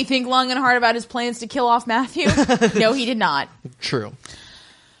 Did he think long and hard about his plans to kill off Matthew? No, he did not. True.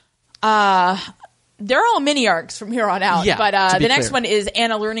 They're all mini arcs from here on out. Yeah, but the next clear. one is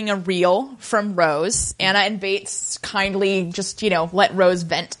Anna learning a reel from Rose. Anna and Bates kindly just, let Rose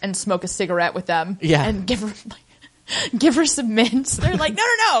vent and smoke a cigarette with them. Yeah. And give her some mints. They're like,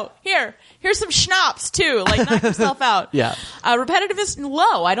 no. Here's some schnapps too. Like, knock yourself out. Yeah. Repetitiveness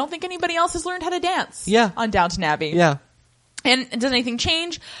low. I don't think anybody else has learned how to dance. Yeah. On Downton Abbey. Yeah. And does anything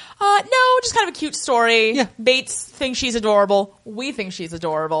change? No, just kind of a cute story. Yeah. Bates thinks she's adorable. We think she's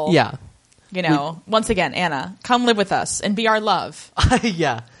adorable. Yeah. Once again, Anna, come live with us and be our love.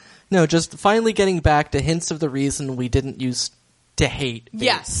 Yeah. No, just finally getting back to hints of the reason we didn't used to hate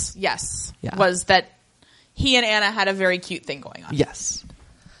Bates. Yes. Yeah. Was that he and Anna had a very cute thing going on. Yes.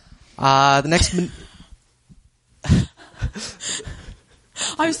 The next...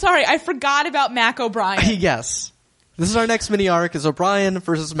 I'm sorry, I forgot about Mac O'Brien. Yes. This is our next mini arc, is O'Brien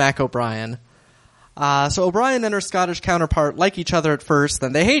versus Mac O'Brien. So O'Brien and her Scottish counterpart like each other at first,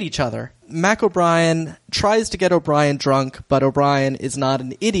 then they hate each other. Mac O'Brien tries to get O'Brien drunk, but O'Brien is not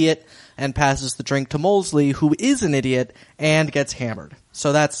an idiot and passes the drink to Molesley, who is an idiot and gets hammered.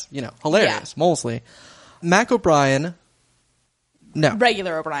 So that's, hilarious. Yeah. Molesley. Mac O'Brien... No.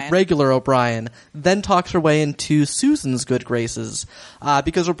 Regular O'Brien then talks her way into Susan's good graces,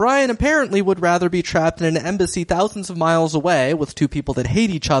 because O'Brien apparently would rather be trapped in an embassy thousands of miles away with two people that hate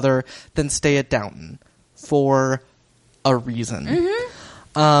each other than stay at Downton. For a reason.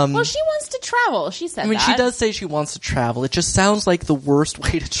 Mm-hmm. Well, she wants to travel. She said that. She does say she wants to travel. It just sounds like the worst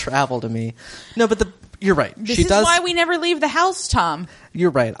way to travel to me. No, but you're right. This is why we never leave the house, Tom.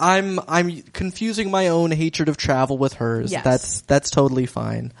 You're right. I'm confusing my own hatred of travel with hers. Yes. That's totally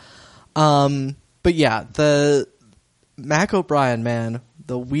fine. But yeah, the Mac O'Brien, man,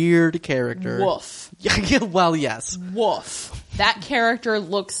 the weird character. Woof. Yeah, well, yes. Woof. That character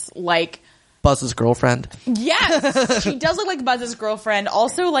looks like Buzz's girlfriend. Yes, she does look like Buzz's girlfriend.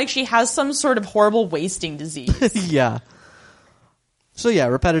 Also, like she has some sort of horrible wasting disease. Yeah. So yeah,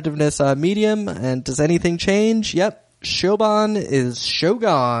 repetitiveness medium, and does anything change? Yep. Shoban is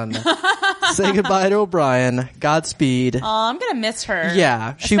Shogun. Say goodbye to O'Brien. Godspeed. I'm gonna miss her.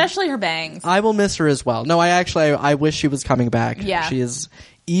 Yeah. Especially her bangs. I will miss her as well. No, I wish she was coming back. Yeah. She is,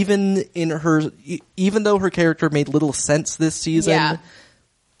 even though her character made little sense this season, Yeah.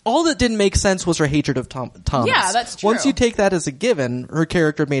 all that didn't make sense was her hatred of Thomas. Yeah, that's true. Once you take that as a given, her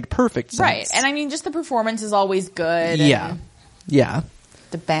character made perfect sense. Right. And I mean, just the performance is always good. Yeah. And Yeah.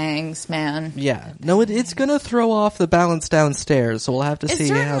 the bangs, man. Yeah. No, it's going to throw off the balance downstairs, so we'll have to see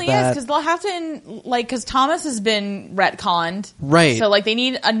how that... It certainly is, because they'll have to, because Thomas has been retconned. Right. So, they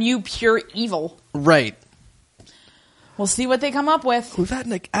need a new pure evil. Right. We'll see what they come up with. We've had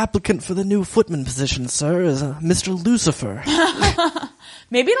an applicant for the new footman position, sir, is Mr. Lucifer.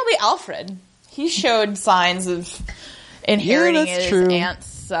 Maybe it'll be Alfred. He showed signs of inheriting that's his true. aunt's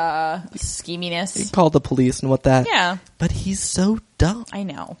scheminess. He called the police and what that... Yeah. But he's so dumb. I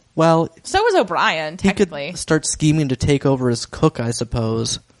know. Well... So was O'Brien, technically. He could start scheming to take over as cook, I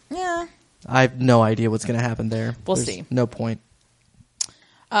suppose. Yeah. I have no idea what's going to happen there. We'll There's see. No point.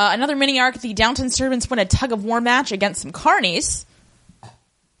 Another mini arc, the Downton servants win a tug-of-war match against some carnies,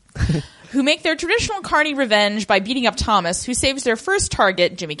 who make their traditional carny revenge by beating up Thomas, who saves their first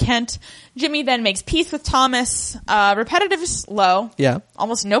target, Jimmy Kent. Jimmy then makes peace with Thomas. Repetitive is low. Yeah.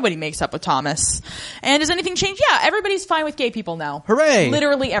 Almost nobody makes up with Thomas. And does anything change? Yeah, everybody's fine with gay people now. Hooray!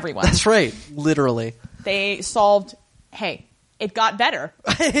 Literally everyone. That's right. Literally. They solved... Hey, it got better.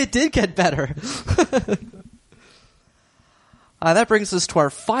 It did get better. That brings us to our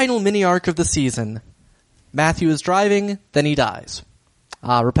final mini arc of the season. Matthew is driving, then he dies.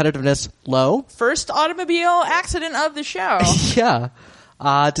 Repetitiveness, low. First automobile accident of the show. Yeah.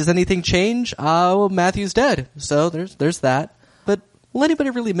 Does anything change? Well, Matthew's dead, so there's that. But will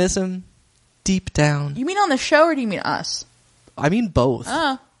anybody really miss him? Deep down. You mean on the show, or do you mean us? I mean both.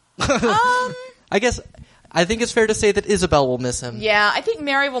 I think it's fair to say that Isabel will miss him. Yeah, I think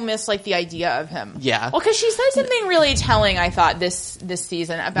Mary will miss, the idea of him. Yeah. Well, because she said something really telling, I thought, this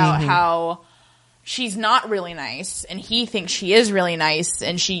season about how she's not really nice, and he thinks she is really nice,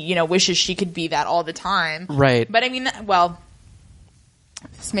 and she, wishes she could be that all the time. Right. But, I mean,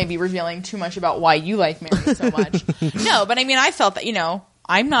 this may be revealing too much about why you like Mary so much. No, but, I mean, I felt that,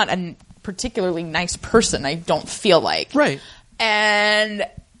 I'm not a particularly nice person, I don't feel like. Right. And...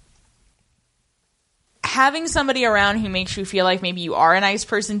 having somebody around who makes you feel like maybe you are a nice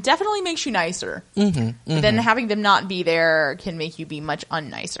person definitely makes you nicer. But then having them not be there can make you be much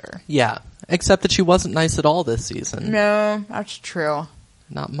unnicer. Yeah. Except that she wasn't nice at all this season. No, that's true.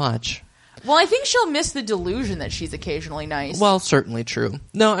 Not much. Well, I think she'll miss the delusion that she's occasionally nice. Well, certainly true.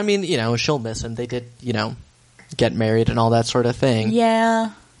 No, I mean, she'll miss him. They did, get married and all that sort of thing.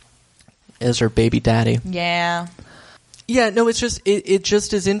 Yeah. As her baby daddy. Yeah. Yeah, no, it's just, it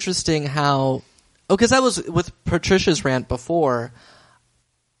just is interesting how... Oh, because that was with Patricia's rant before.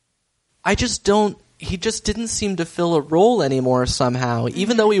 He just didn't seem to fill a role anymore somehow.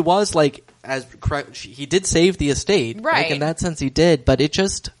 Even though he was he did save the estate. Right. In that sense he did, but it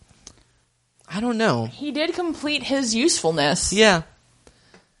just, I don't know. He did complete his usefulness. Yeah.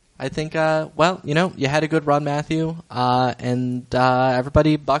 I think, you had a good run, Matthew, and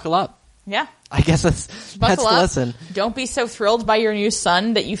everybody buckle up. Yeah. I guess that's the lesson. Don't be so thrilled by your new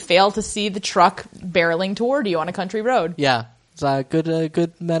son that you fail to see the truck barreling toward you on a country road. Yeah. It's a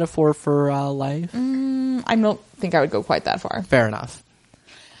good metaphor for life. I don't think I would go quite that far. Fair enough.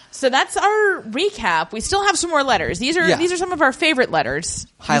 So that's our recap. We still have some more letters. These are some of our favorite letters.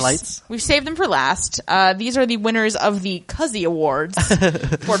 Highlights. We've saved them for last. These are the winners of the Cuzzy Awards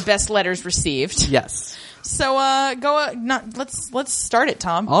for best letters received. Yes. So let's start it,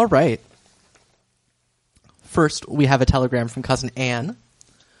 Tom. All right. First, we have a telegram from Cousin Anne.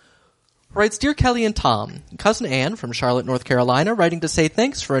 Writes, Dear Kelly and Tom, Cousin Anne from Charlotte, North Carolina, writing to say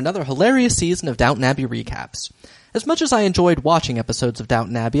thanks for another hilarious season of Downton Abbey recaps. As much as I enjoyed watching episodes of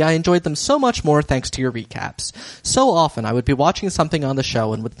Downton Abbey, I enjoyed them so much more thanks to your recaps. So often I would be watching something on the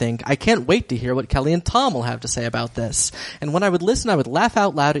show and would think, I can't wait to hear what Kelly and Tom will have to say about this. And when I would listen, I would laugh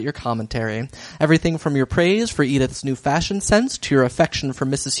out loud at your commentary. Everything from your praise for Edith's new fashion sense to your affection for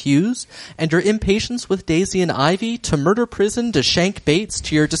Mrs. Hughes, and your impatience with Daisy and Ivy, to Murder Prison, to Shank Bates,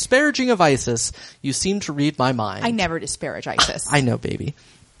 to your disparaging of Isis, you seem to read my mind. I never disparage Isis. I know, baby.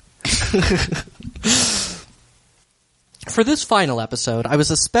 For this final episode, I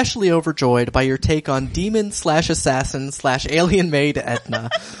was especially overjoyed by your take on demon/assassin/alien maid Edna,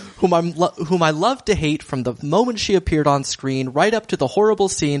 whom I loved to hate from the moment she appeared on screen right up to the horrible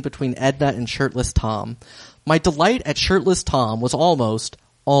scene between Edna and shirtless Tom. My delight at shirtless Tom was almost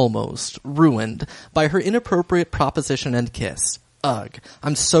ruined by her inappropriate proposition and kiss. Ugh,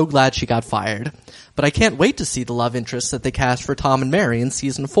 I'm so glad she got fired. But I can't wait to see the love interests that they cast for Tom and Mary in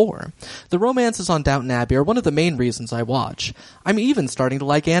season 4. The romances on Downton Abbey are one of the main reasons I watch. I'm even starting to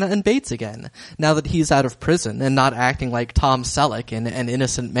like Anna and Bates again, now that he's out of prison and not acting like Tom Selleck in An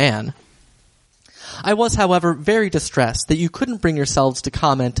Innocent Man. I was, however, very distressed that you couldn't bring yourselves to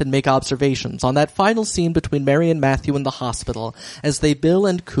comment and make observations on that final scene between Mary and Matthew in the hospital as they bill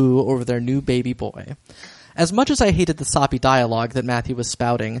and coo over their new baby boy. As much as I hated the soppy dialogue that Matthew was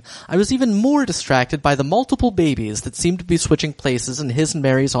spouting, I was even more distracted by the multiple babies that seemed to be switching places in his and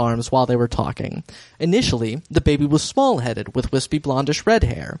Mary's arms while they were talking. Initially, the baby was small-headed with wispy blondish red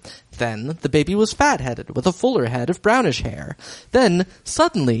hair. Then, the baby was fat-headed with a fuller head of brownish hair. Then,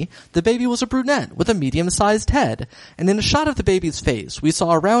 suddenly, the baby was a brunette with a medium-sized head. And in a shot of the baby's face, we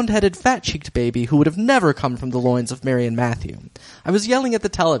saw a round-headed, fat-cheeked baby who would have never come from the loins of Mary and Matthew. I was yelling at the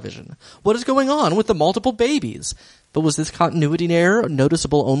television. What is going on with the multiple babies? But was this continuity error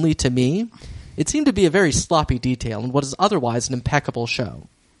noticeable only to me? It seemed to be a very sloppy detail in what is otherwise an impeccable show.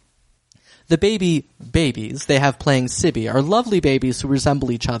 The babies they have playing Sibby are lovely babies who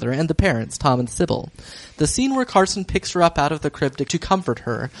resemble each other and the parents, Tom and Sybil. The scene where Carson picks her up out of the crib to comfort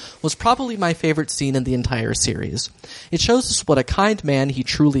her was probably my favorite scene in the entire series. It shows us what a kind man he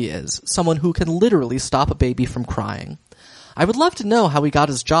truly is, someone who can literally stop a baby from crying. I would love to know how he got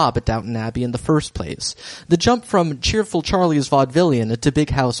his job at Downton Abbey in the first place. The jump from Cheerful Charlie's vaudevillian to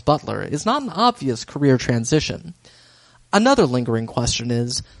Big House Butler is not an obvious career transition. Another lingering question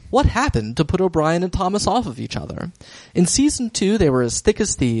is, what happened to put O'Brien and Thomas off of each other? In Season 2, they were as thick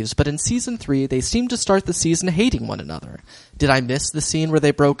as thieves, but in Season 3, they seemed to start the season hating one another. Did I miss the scene where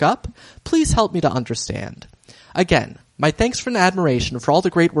they broke up? Please help me to understand. Again, my thanks for an admiration for all the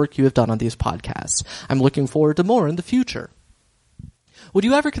great work you have done on these podcasts. I'm looking forward to more in the future. Would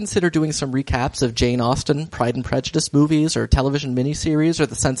you ever consider doing some recaps of Jane Austen, Pride and Prejudice movies, or television miniseries, or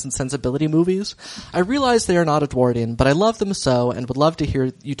the Sense and Sensibility movies? I realize they are not Edwardian, but I love them so and would love to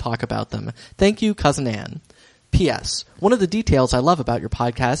hear you talk about them. Thank you, Cousin Anne. P.S. One of the details I love about your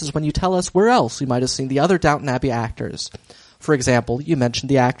podcast is when you tell us where else we might have seen the other Downton Abbey actors. For example, you mentioned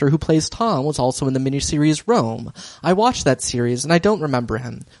the actor who plays Tom was also in the miniseries Rome. I watched that series and I don't remember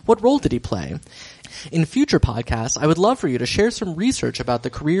him. What role did he play? In future podcasts, I would love for you to share some research about the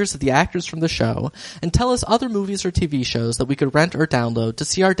careers of the actors from the show and tell us other movies or TV shows that we could rent or download to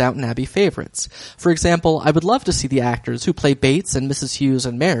see our Downton Abbey favorites. For example, I would love to see the actors who play Bates and Mrs. Hughes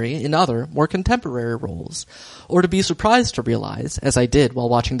and Mary in other, more contemporary roles. Or to be surprised to realize, as I did while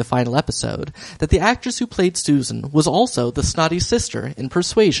watching the final episode, that the actress who played Susan was also the snotty sister in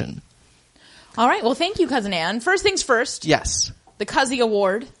Persuasion. All right, well, thank you, Cousin Anne. First things first. Yes. The Cuzzy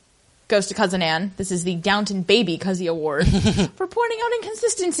Award goes to Cousin Anne. This is the Downton Baby Cuzzy Award for pointing out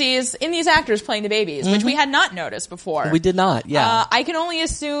inconsistencies in these actors playing the babies, which we had not noticed before. We did not, yeah. I can only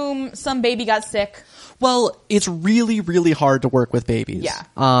assume some baby got sick. Well, it's really, really hard to work with babies. Yeah.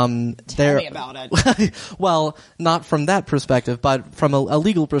 Tell me about it. Well, not from that perspective, but from a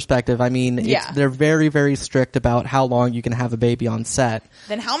legal perspective. I mean, they're very, very strict about how long you can have a baby on set.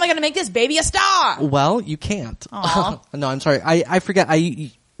 Then how am I going to make this baby a star? Well, you can't. No, I'm sorry. I forget.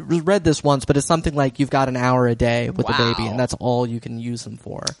 I read this once, but it's something like you've got an hour a day with the baby, and that's all you can use them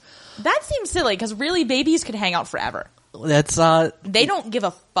for. That seems silly, because really babies could hang out forever. That's they don't give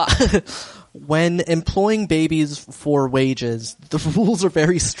a fuck. when employing babies for wages, the rules are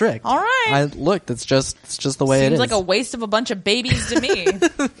very strict. All right. It's just the way it is. Seems like a waste of a bunch of babies to me.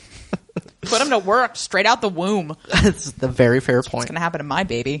 Put them to work straight out the womb. It's the very fair point. What's going to happen to my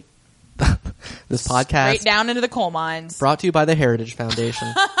baby? This podcast Straight down into the coal mines. brought to you by the Heritage Foundation.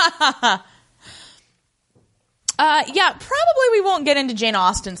 Yeah, probably we won't get into Jane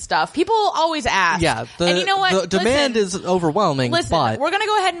Austen stuff. People always ask. Yeah, and you know what? the demand is overwhelming. Listen, but we're going to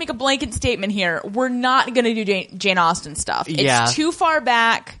go ahead and make a blanket statement here. We're not going to do Jane Austen stuff. Yeah. It's too far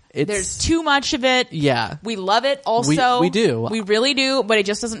back. There's too much of it. Yeah. We love it also. We do. We really do, but it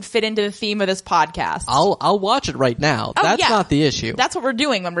just doesn't fit into the theme of this podcast. I'll watch it right now. Oh, That's yeah. not the issue. That's what we're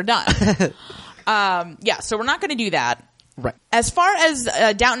doing when we're done. Yeah, so we're not going to do that. Right. As far as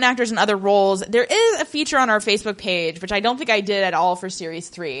Downton actors and other roles, there is a feature on our Facebook page, which I don't think I did at all for Series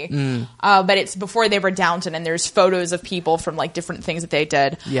 3. But it's before they were Downton, and there's photos of people from like different things that they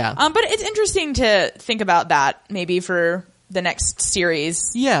did. Yeah. But it's interesting to think about that maybe for the next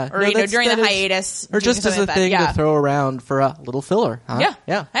series. Yeah. Or, No, during the that is- hiatus. Or doing just as something a like that. thing Yeah. to throw around for a little filler. Huh? Yeah.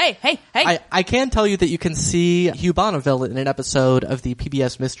 Yeah. Hey. I can tell you that you can see Hugh Bonneville in an episode of the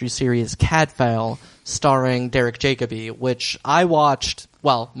PBS mystery series Cadfael, starring Derek Jacobi, which I watched.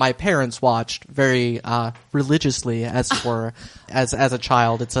 Well, my parents watched very religiously, as it were, as a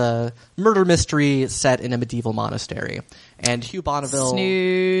child. It's a murder mystery set in a medieval monastery, and Hugh Bonneville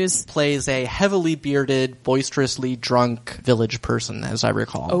Snooze. plays a heavily bearded, boisterously drunk village person, as I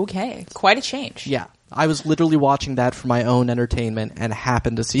recall. Okay. Quite a change. Yeah. I was literally watching that for my own entertainment and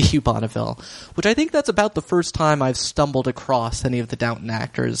happened to see Hugh Bonneville, which I think that's about the first time I've stumbled across any of the Downton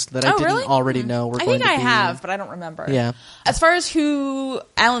actors that I didn't really? already know were I going think to I be. have, but I don't remember. Yeah. As far as who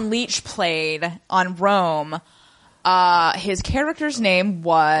Alan Leach played on Rome, his character's name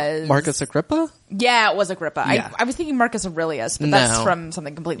was Marcus Agrippa? Yeah, it was Agrippa. Yeah. I was thinking Marcus Aurelius, but that's No. from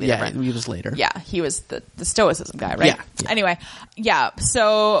something completely Yeah, different. he was later. Yeah, he was the Stoicism guy, right? Yeah. Anyway, yeah.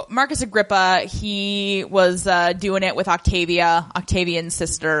 So Marcus Agrippa, he was doing it with Octavian's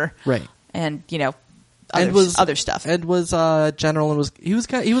sister, Right. and other stuff. And was general, and he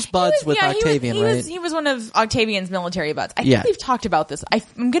was buds with Octavian, right? He was one of Octavian's military buds. I Yeah. think we've talked about this.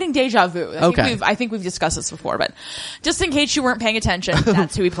 I'm getting deja vu. I think we've discussed this before, but just in case you weren't paying attention,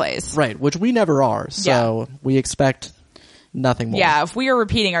 that's who he plays. Right, which we never are, so we expect nothing more. Yeah, if we are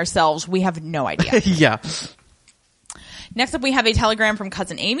repeating ourselves, we have no idea. Yeah. Next up, we have a telegram from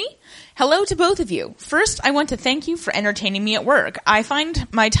Cousin Amy. Hello to both of you. First, I want to thank you for entertaining me at work. I find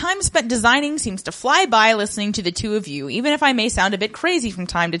my time spent designing seems to fly by listening to the two of you, even if I may sound a bit crazy from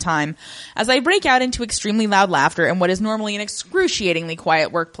time to time, as I break out into extremely loud laughter in what is normally an excruciatingly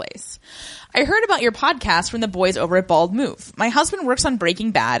quiet workplace. I heard about your podcast from the boys over at Bald Move. My husband works on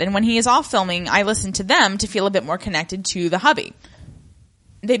Breaking Bad, and when he is off filming, I listen to them to feel a bit more connected to the hubby.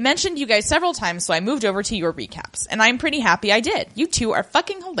 They mentioned you guys several times, so I moved over to your recaps, and I'm pretty happy I did. You two are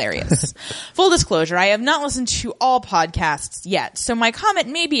fucking hilarious. Full disclosure, I have not listened to all podcasts yet, so my comment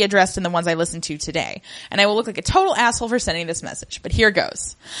may be addressed in the ones I listened to today, and I will look like a total asshole for sending this message, but here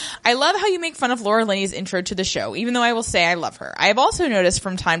goes. I love how you make fun of Laura Linney's intro to the show, even though I will say I love her. I have also noticed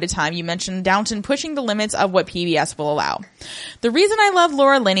from time to time you mention Downton pushing the limits of what PBS will allow. The reason I love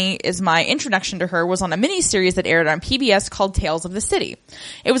Laura Linney is my introduction to her was on a mini-series that aired on PBS called Tales of the City.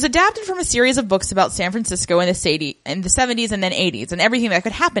 It was adapted from a series of books about San Francisco in the 70s and then 80s and everything that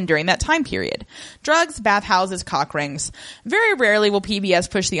could happen during that time period. Drugs, bathhouses, cock rings. Very rarely will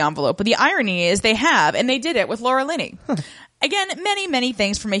PBS push the envelope, but the irony is they have, and they did it with Laura Linney. Again, many, many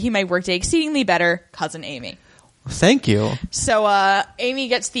thanks for making my workday exceedingly better, Cousin Amy. Thank you. So, Amy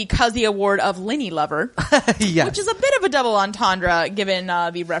gets the Cuzzy Award of Linney Lover. Yes. Which is a bit of a double entendre given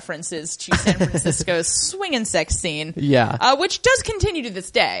the references to San Francisco's swingin' sex scene. Yeah. Which does continue to this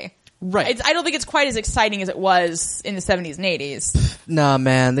day. Right. I don't think it's quite as exciting as it was in the 70s and 80s. Nah,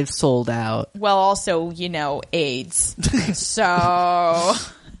 man, they've sold out. Well, also, AIDS. So...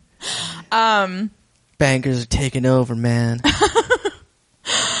 Bankers are taking over, man.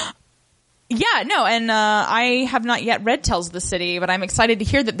 Yeah, no, and I have not yet read Tales of the City, but I'm excited to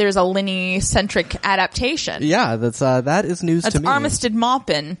hear that there's a Linney-centric adaptation. Yeah, that is news to me. That's Armistead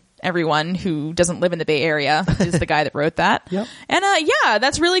Maupin, everyone who doesn't live in the Bay Area, is the guy that wrote that. Yep. And yeah,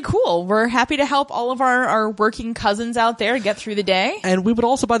 that's really cool. We're happy to help all of our working cousins out there get through the day. And we would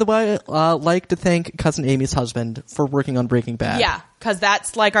also, by the way, like to thank Cousin Amy's husband for working on Breaking Bad. Yeah, because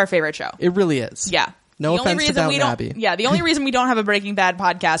that's like our favorite show. It really is. Yeah. No offense to Downton Abbey. Yeah, the only reason we don't have a Breaking Bad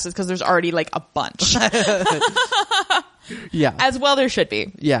podcast is because there's already like a bunch. Yeah. As well there should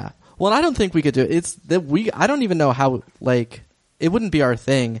be. Yeah. Well, I don't think we could do it. It's that I don't even know how, it wouldn't be our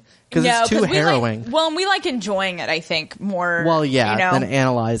thing because it's too harrowing. And we like enjoying it, I think, more. Well, yeah, you know? than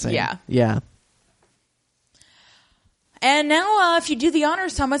analyzing. Yeah. Yeah. And now, if you do the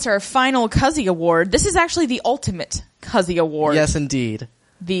honors, Tom, it's our final Cuzzy Award. This is actually the ultimate Cuzzy Award. Yes, indeed.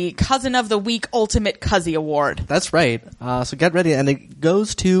 The Cousin of the Week Ultimate Cuzzy Award. That's right. So get ready. And it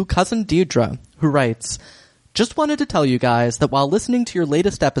goes to Cousin Deidre, who writes, just wanted to tell you guys that while listening to your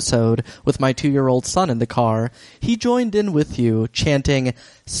latest episode with my 2-year-old son in the car, he joined in with you chanting,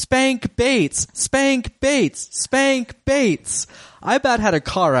 "Spank Bates! Spank Bates! Spank Bates!" I about had a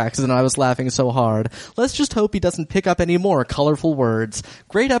car accident. I was laughing so hard. Let's just hope he doesn't pick up any more colorful words.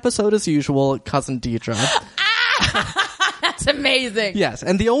 Great episode as usual, Cousin Deidre. That's amazing. Yes,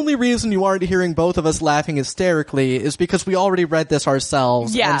 and the only reason you aren't hearing both of us laughing hysterically is because we already read this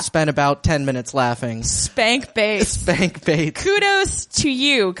ourselves and spent about 10 minutes laughing. Spank Bates. Spank Bates. Kudos to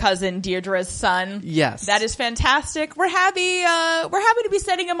you, Cousin Deirdre's son. Yes. That is fantastic. We're happy to be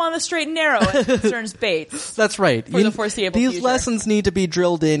setting him on the straight and narrow as it concerns Bates. That's right. For the foreseeable future. These lessons need to be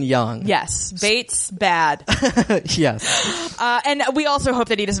drilled in young. Yes. Bates, bad. Yes. And we also hope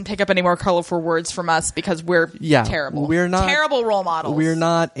that he doesn't pick up any more colorful words from us because we're terrible. We're not terrible role models. We're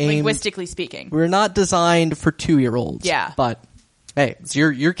not linguistically speaking. We're not designed for 2-year-olds. Yeah. But hey, it's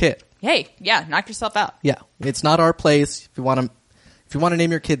your kid. Hey, yeah, knock yourself out. Yeah. It's not our place. If you want to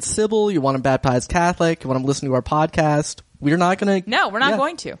name your kid Sybil, you want him baptized Catholic, you want him to listen to our podcast, we're not going to. No, we're not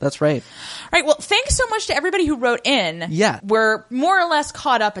going to. That's right. All right. Well, thanks so much to everybody who wrote in. Yeah. We're more or less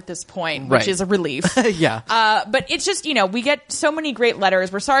caught up at this point, which is a relief. Yeah. But it's just, we get so many great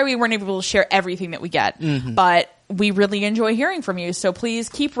letters. We're sorry we weren't able to share everything that we get, but we really enjoy hearing from you. So please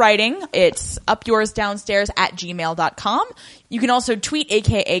keep writing. It's upyoursdownstairs@gmail.com. You can also tweet,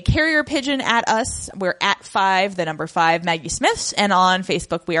 aka Carrier Pigeon, at us. We're at 5 Maggie Smiths. And on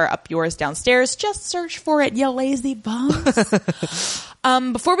Facebook, we are Up Yours Downstairs. Just search for it, you lazy bums.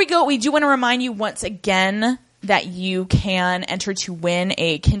 Before we go, we do want to remind you once again that you can enter to win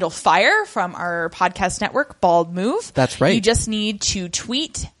a Kindle Fire from our podcast network, Bald Move. That's right. You just need to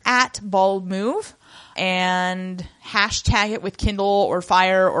tweet at Bald Move and hashtag it with Kindle or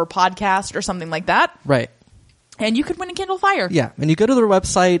Fire or podcast or something like that. Right. And you could win a Kindle Fire. Yeah, and you go to their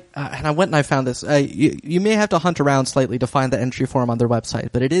website, and I went and I found this. You may have to hunt around slightly to find the entry form on their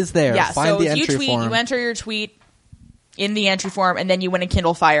website, but it is there. Yeah, find so the if entry you tweet, form. you enter your tweet in the entry form, and then you win a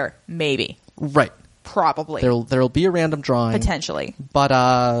Kindle Fire. Maybe. Right. Probably. There'll be a random drawing. Potentially.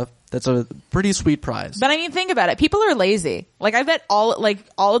 But that's a pretty sweet prize. But I mean, think about it. People are lazy. Like, I bet all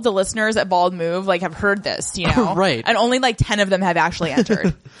of the listeners at Bald Move, have heard this, Right. And only 10 of them have actually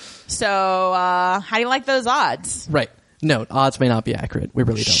entered. So, how do you like those odds? Right. No, odds may not be accurate. We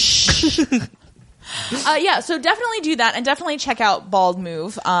really don't. Yeah, so definitely do that and definitely check out Bald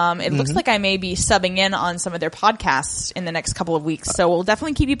Move. It looks like I may be subbing in on some of their podcasts in the next couple of weeks, so we'll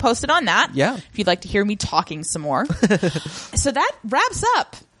definitely keep you posted on that. Yeah. If you'd like to hear me talking some more. So that wraps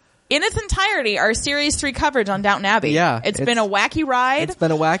up in its entirety our Series 3 coverage on Downton Abbey. Yeah. It's been a wacky ride. It's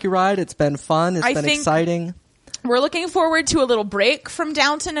been a wacky ride. It's been fun. It's been exciting. We're looking forward to a little break from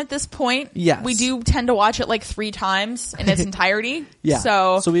Downton at this point. Yes. We do tend to watch it 3 times in its entirety. Yeah.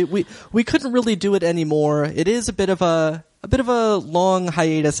 So we couldn't really do it anymore. It is a bit of a long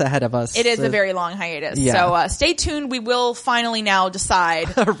hiatus ahead of us. It is a very long hiatus. Yeah. So stay tuned. We will finally now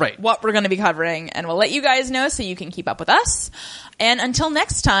decide Right. what we're going to be covering, and we'll let you guys know so you can keep up with us. And until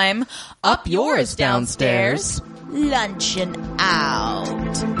next time, Up yours downstairs. Luncheon out.